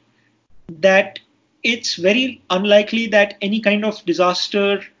robust that it's very unlikely that any kind of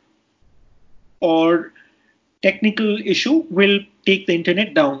disaster or technical issue will take the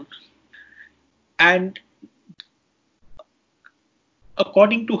internet down. And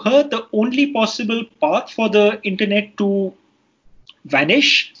according to her, the only possible path for the internet to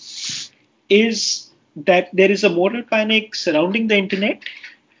vanish is that there is a moral panic surrounding the internet,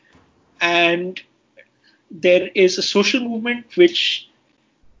 and there is a social movement which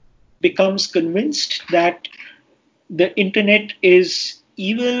becomes convinced that the internet is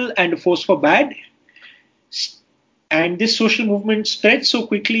evil and a force for bad. And this social movement spreads so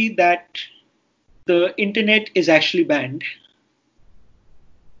quickly that the internet is actually banned.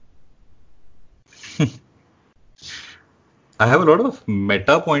 I have a lot of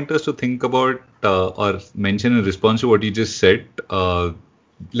meta pointers to think about or mention in response to what you just said.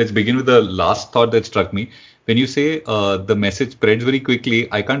 Let's begin with the last thought that struck me. When you say the message spreads very quickly,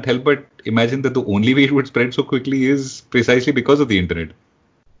 I can't help but imagine that the only way it would spread so quickly is precisely because of the internet.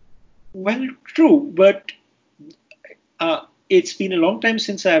 Well, true, but it's been a long time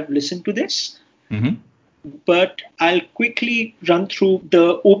since I've listened to this. Mm-hmm. but I'll quickly run through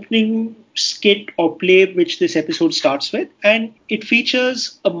the opening skit or play which this episode starts with. And it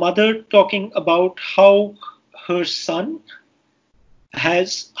features a mother talking about how her son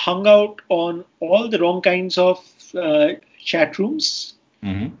has hung out on all the wrong kinds of chat rooms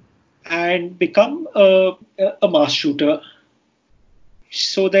Mm-hmm. and become a mass shooter.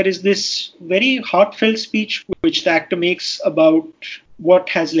 So there is this very heartfelt speech which the actor makes about what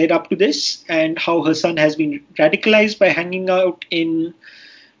has led up to this and how her son has been radicalized by hanging out in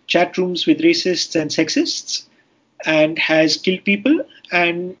chat rooms with racists and sexists and has killed people,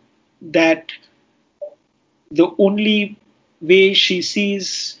 and that the only way she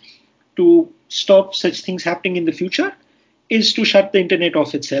sees to stop such things happening in the future is to shut the internet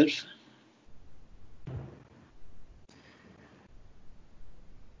off itself.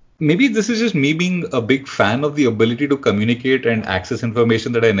 Maybe this is just me being a big fan of the ability to communicate and access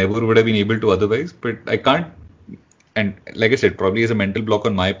information that I never would have been able to otherwise. But I can't, and like I said, probably is a mental block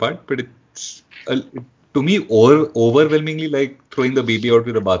on my part. But it's to me overwhelmingly like throwing the baby out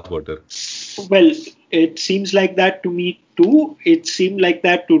with the bathwater. Well, it seems like that to me too. It seemed like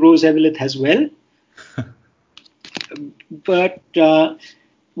that to Rose Eveleth as well. But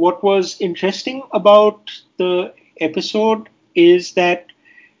what was interesting about the episode is that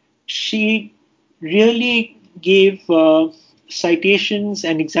she really gave citations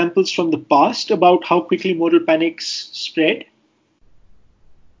and examples from the past about how quickly moral panics spread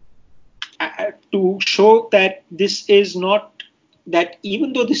to show that this is not that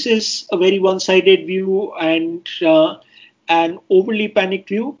even though this is a very one-sided view and an overly panicked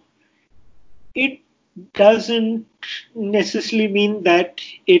view, it doesn't necessarily mean that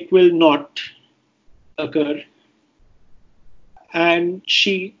it will not occur. And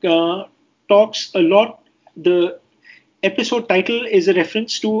she talks a lot. The episode title is a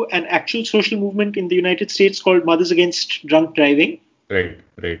reference to an actual social movement in the United States called Mothers Against Drunk Driving, Right,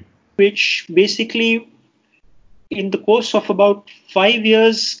 right. which basically, in the course of about 5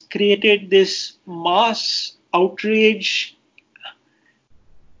 years, created this mass outrage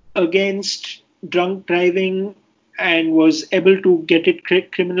against drunk driving and was able to get it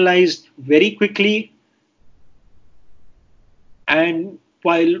criminalized very quickly. And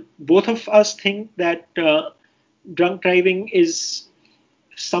while both of us think that drunk driving is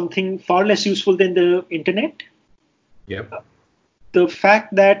something far less useful than the internet, Yep. the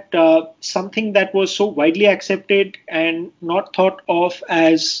fact that something that was so widely accepted and not thought of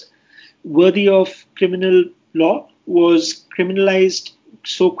as worthy of criminal law was criminalized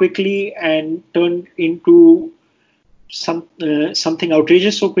so quickly and turned into something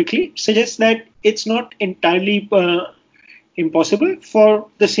outrageous so quickly suggests that it's not entirely impossible for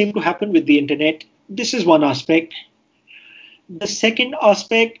the same to happen with the internet. This is one aspect. The second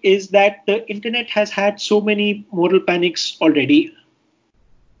aspect is that the internet has had so many moral panics already.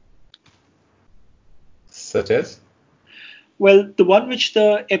 Such as? Well, the one which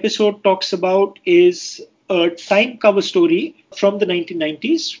the episode talks about is a Time cover story from the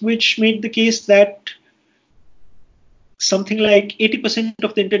 1990s, which made the case that something like 80%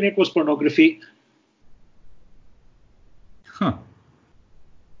 of the internet was pornography. Huh.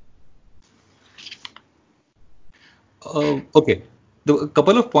 Okay. A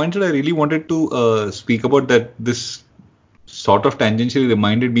couple of points that I really wanted to speak about that this sort of tangentially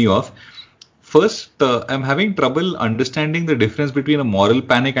reminded me of. First, I'm having trouble understanding the difference between a moral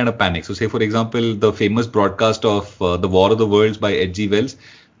panic and a panic. So, say, for example, the famous broadcast of The War of the Worlds by H.G. Wells,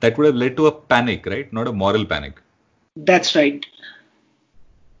 that would have led to a panic, right? Not a moral panic. That's right.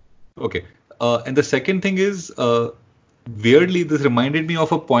 Okay. And the second thing is, weirdly, this reminded me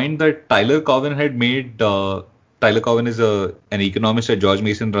of a point that Tyler Cowen had made. Tyler Cowen is an economist at George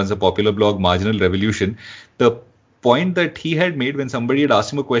Mason, runs a popular blog, Marginal Revolution. The point that he had made when somebody had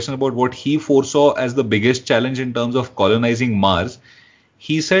asked him a question about what he foresaw as the biggest challenge in terms of colonizing Mars,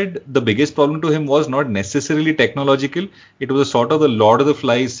 he said the biggest problem to him was not necessarily technological. It was a sort of the Lord of the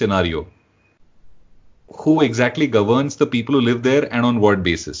Flies scenario. Who exactly governs the people who live there and on what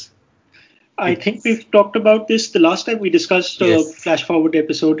basis? I think It's we've talked about this the last time we discussed a yes. flash forward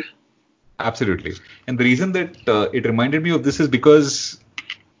episode. Absolutely. And the reason that it reminded me of this is because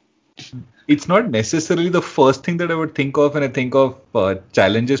it's not necessarily the first thing that I would think of when I think of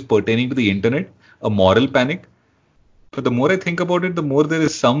challenges pertaining to the internet, a moral panic. But the more I think about it, the more there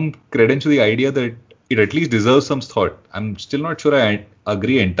is some credence to the idea that it at least deserves some thought. I'm still not sure I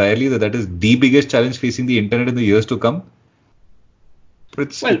agree entirely that that is the biggest challenge facing the internet in the years to come.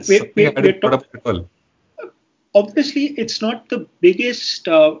 But Well, it's something I hadn't thought about at all. obviously, it's not the biggest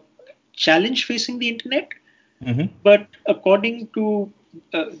challenge facing the internet, Mm-hmm. but according to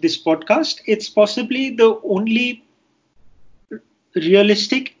this podcast, it's possibly the only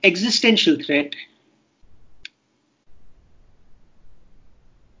realistic existential threat.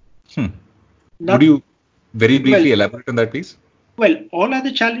 Would you very Well, briefly elaborate on that, please? well, all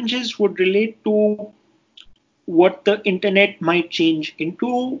other challenges would relate to what the internet might change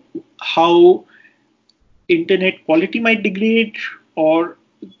into, how internet quality might degrade, or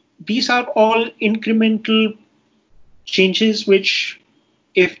these are all incremental changes which,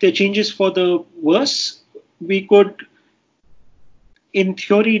 if the changes for the worse, we could in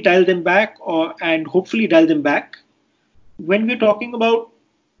theory dial them back and hopefully dial them back. When we're talking about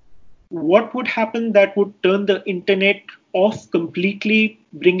what would happen that would turn the internet off completely,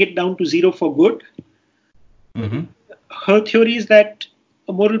 bring it down to zero for good, her theory is that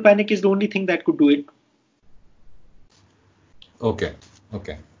a moral panic is the only thing that could do it. Okay.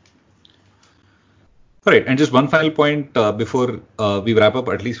 All right, and just one final point before we wrap up,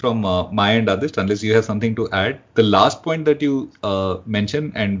 at least from my end, Adist, unless you have something to add. The last point that you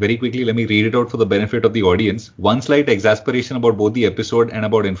mentioned, and very quickly, let me read it out for the benefit of the audience. One slight exasperation about both the episode and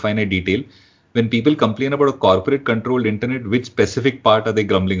about infinite detail. When people complain about a corporate controlled internet, which specific part are they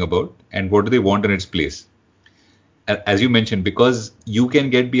grumbling about, and what do they want in its place? As you mentioned, because you can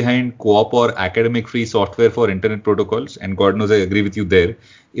get behind co-op or academic free software for internet protocols, and God knows I agree with you there.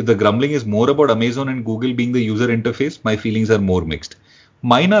 If the grumbling is more about Amazon and Google being the user interface, my feelings are more mixed.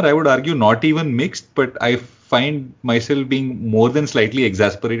 Mine are, I would argue, not even mixed, but I find myself being more than slightly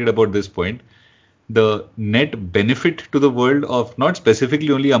exasperated about this point. The net benefit to the world of not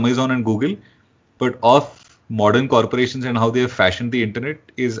specifically only Amazon and Google, but of modern corporations and how they have fashioned the internet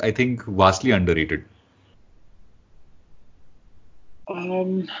is, I think, vastly underrated.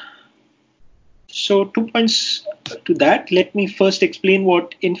 So 2 points to that. Let me first explain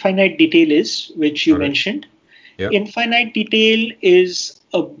what infinite detail is, which you mentioned. Yeah. Infinite Detail is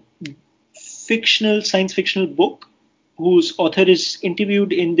a science fictional book whose author is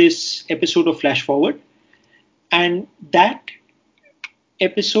interviewed in this episode of Flash Forward. And that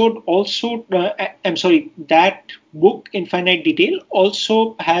episode also, that book, Infinite Detail,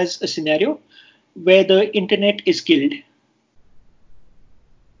 also has a scenario where the internet is killed.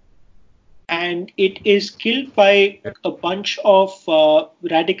 And it is killed by a bunch of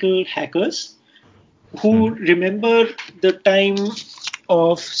radical hackers who remember the time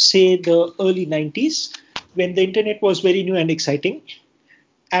of, say, the early 90s when the internet was very new and exciting,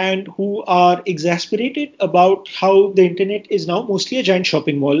 and who are exasperated about how the internet is now mostly a giant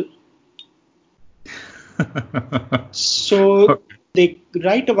shopping mall. So they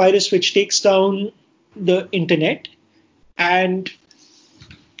write a virus which takes down the internet, and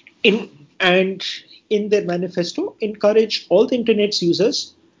in their manifesto encourage all the internet's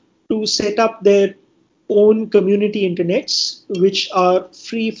users to set up their own community internets which are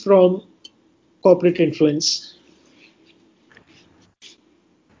free from corporate influence.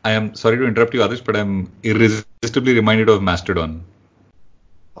 I am sorry to interrupt you, Adish, but I'm irresistibly reminded of Mastodon.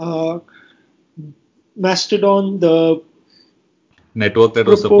 Mastodon, the network that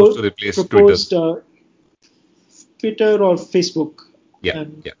was supposed to replace Twitter. Twitter or Facebook. Yeah,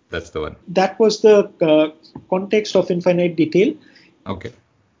 that's the one. That was the context of Infinite Detail. Okay.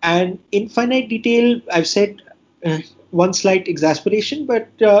 And Infinite Detail, I've said one slight exasperation, but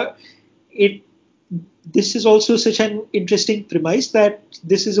this is also such an interesting premise that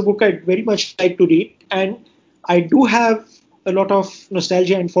this is a book I'd very much like to read. And I do have a lot of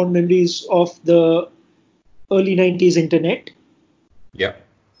nostalgia and fond memories of the early 90s internet. Yeah.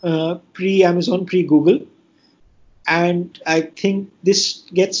 Pre-Amazon, pre-Google. And I think this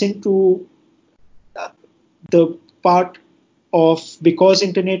gets into the part of Because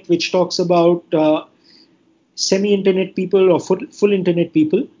Internet, which talks about semi-internet people or full internet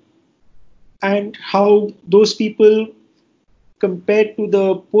people, and how those people, compared to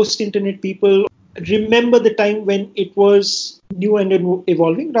the post-internet people, remember the time when it was new and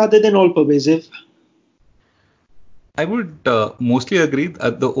evolving rather than all pervasive. I would mostly agree.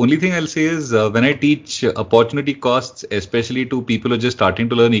 The only thing I'll say is when I teach opportunity costs, especially to people who are just starting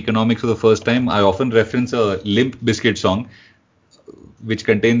to learn economics for the first time, I often reference a Limp Bizkit song, which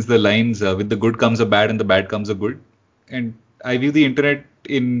contains the lines, with the good comes a bad and the bad comes a good. And I view the internet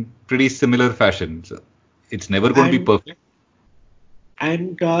in pretty similar fashion. So it's never going to be perfect.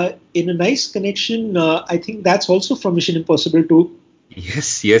 And in a nice connection, I think that's also from Mission Impossible 2.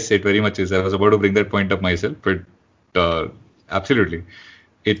 Yes, it very much is. I was about to bring that point up myself, but absolutely.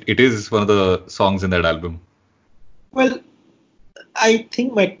 It is one of the songs in that album. Well, I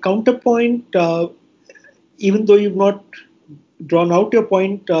think my counterpoint, even though you've not drawn out your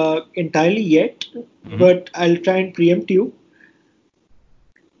point entirely yet, but I'll try and preempt you.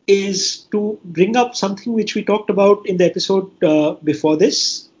 is to bring up something which we talked about in the episode before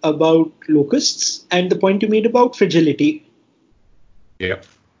this about locusts and the point you made about fragility. Yeah.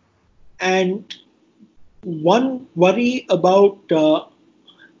 And one worry about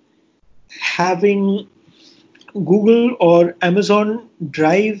having Google or Amazon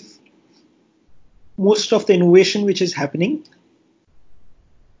drive most of the innovation which is happening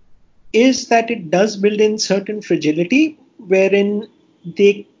is that it does build in certain fragility wherein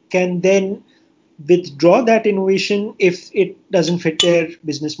they can then withdraw that innovation if it doesn't fit their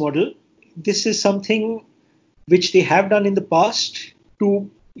business model. This is something which they have done in the past to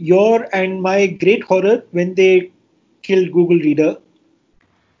your and my great horror when they killed Google Reader.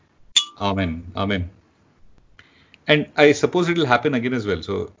 Amen. Amen. And I suppose it will happen again as well.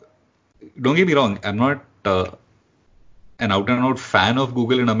 So don't get me wrong, I'm not an out and out fan of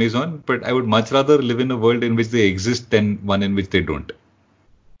Google and Amazon, but I would much rather live in a world in which they exist than one in which they don't.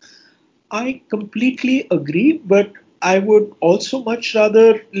 I completely agree, but I would also much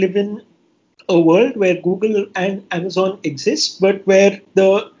rather live in a world where Google and Amazon exist, but where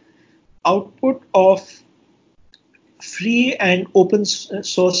the output of free and open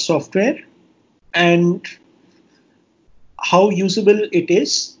source software and how usable it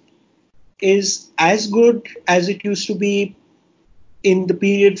is as good as it used to be in the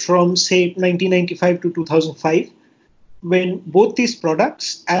period from say 1995 to 2005, when both these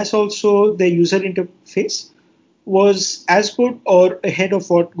products as also the user interface was as good or ahead of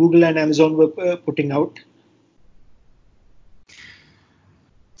what Google and Amazon were putting out.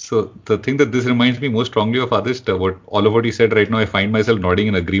 So the thing that this reminds me most strongly of, Adish, what all of what you said right now, I find myself nodding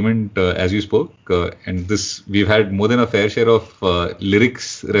in agreement as you spoke. And this, we've had more than a fair share of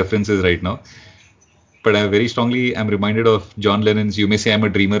lyrics references right now. But I very strongly am reminded of John Lennon's "You may say I'm a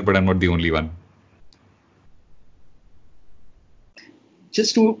dreamer, but I'm not the only one."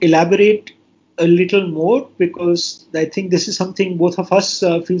 Just to elaborate a little more, because I think this is something both of us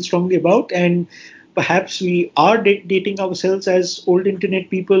feel strongly about, and perhaps we are dating ourselves as old internet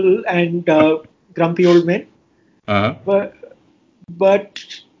people and grumpy old men. Uh-huh. But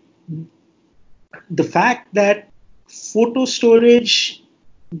the fact that photo storage,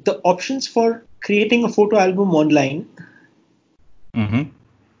 the options for creating a photo album online Mm-hmm.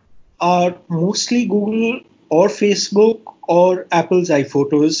 are mostly Google or Facebook or Apple's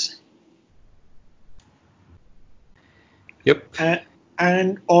iPhotos. Yep.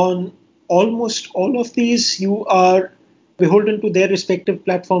 And on almost all of these, you are beholden to their respective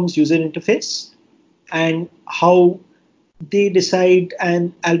platforms' user interface and how they decide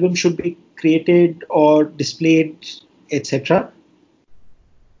an album should be created or displayed, etc.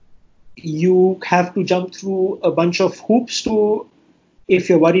 You have to jump through a bunch of hoops to, if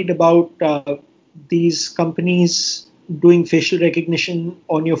you're worried about these companies doing facial recognition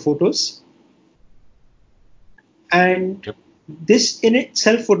on your photos. And Yep. this in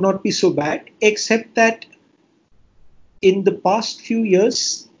itself would not be so bad, except that in the past few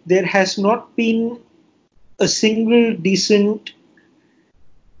years, there has not been a single decent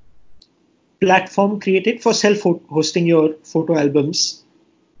platform created for self-hosting your photo albums.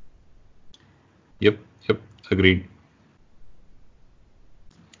 Yep. Agreed.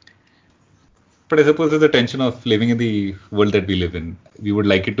 But I suppose there's the tension of living in the world that we live in. We would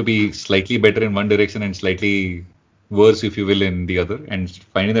like it to be slightly better in one direction and slightly worse, if you will, in the other. And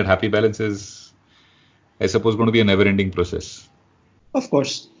finding that happy balance is, I suppose, going to be a never-ending process. Of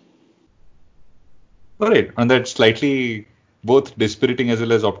course. All right. On that slightly both dispiriting as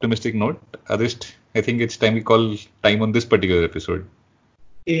well as optimistic note, Adist, I think it's time we call time on this particular episode.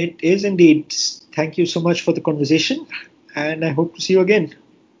 It is indeed. Thank you so much for the conversation, and I hope to see you again.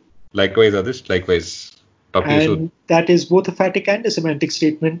 Likewise, Adist. Likewise. Talk to you soon. And that is both a phatic and a semantic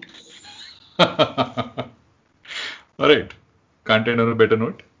statement. All right. Can't end on a better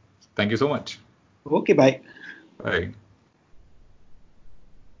note. Thank you so much. Okay, bye. Bye.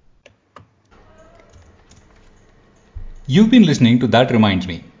 You've been listening to That Reminds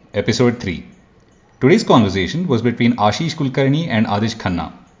Me, Episode 3. Today's conversation was between Ashish Kulkarni and Adish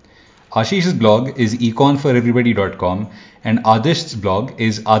Khanna. Ashish's blog is econforeverybody.com and Adish's blog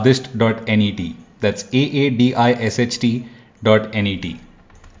is adisht.net. That's aadisht.net.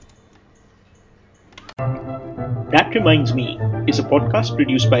 That Reminds Me is a podcast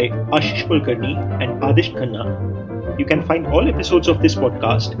produced by Ashish Kulkarni and Adish Khanna. You can find all episodes of this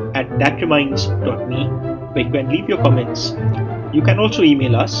podcast at thatreminds.me, where you can leave your comments. You can also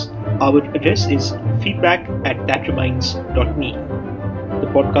email us. Our address is feedback@thatreminds.me. The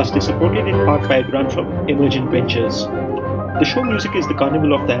podcast is supported in part by a grant from Emergent Ventures. The show music is The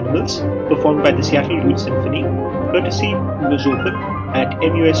Carnival of the Animals, performed by the Seattle Youth Symphony, courtesy Blues Open,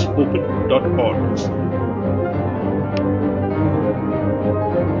 musopen.org.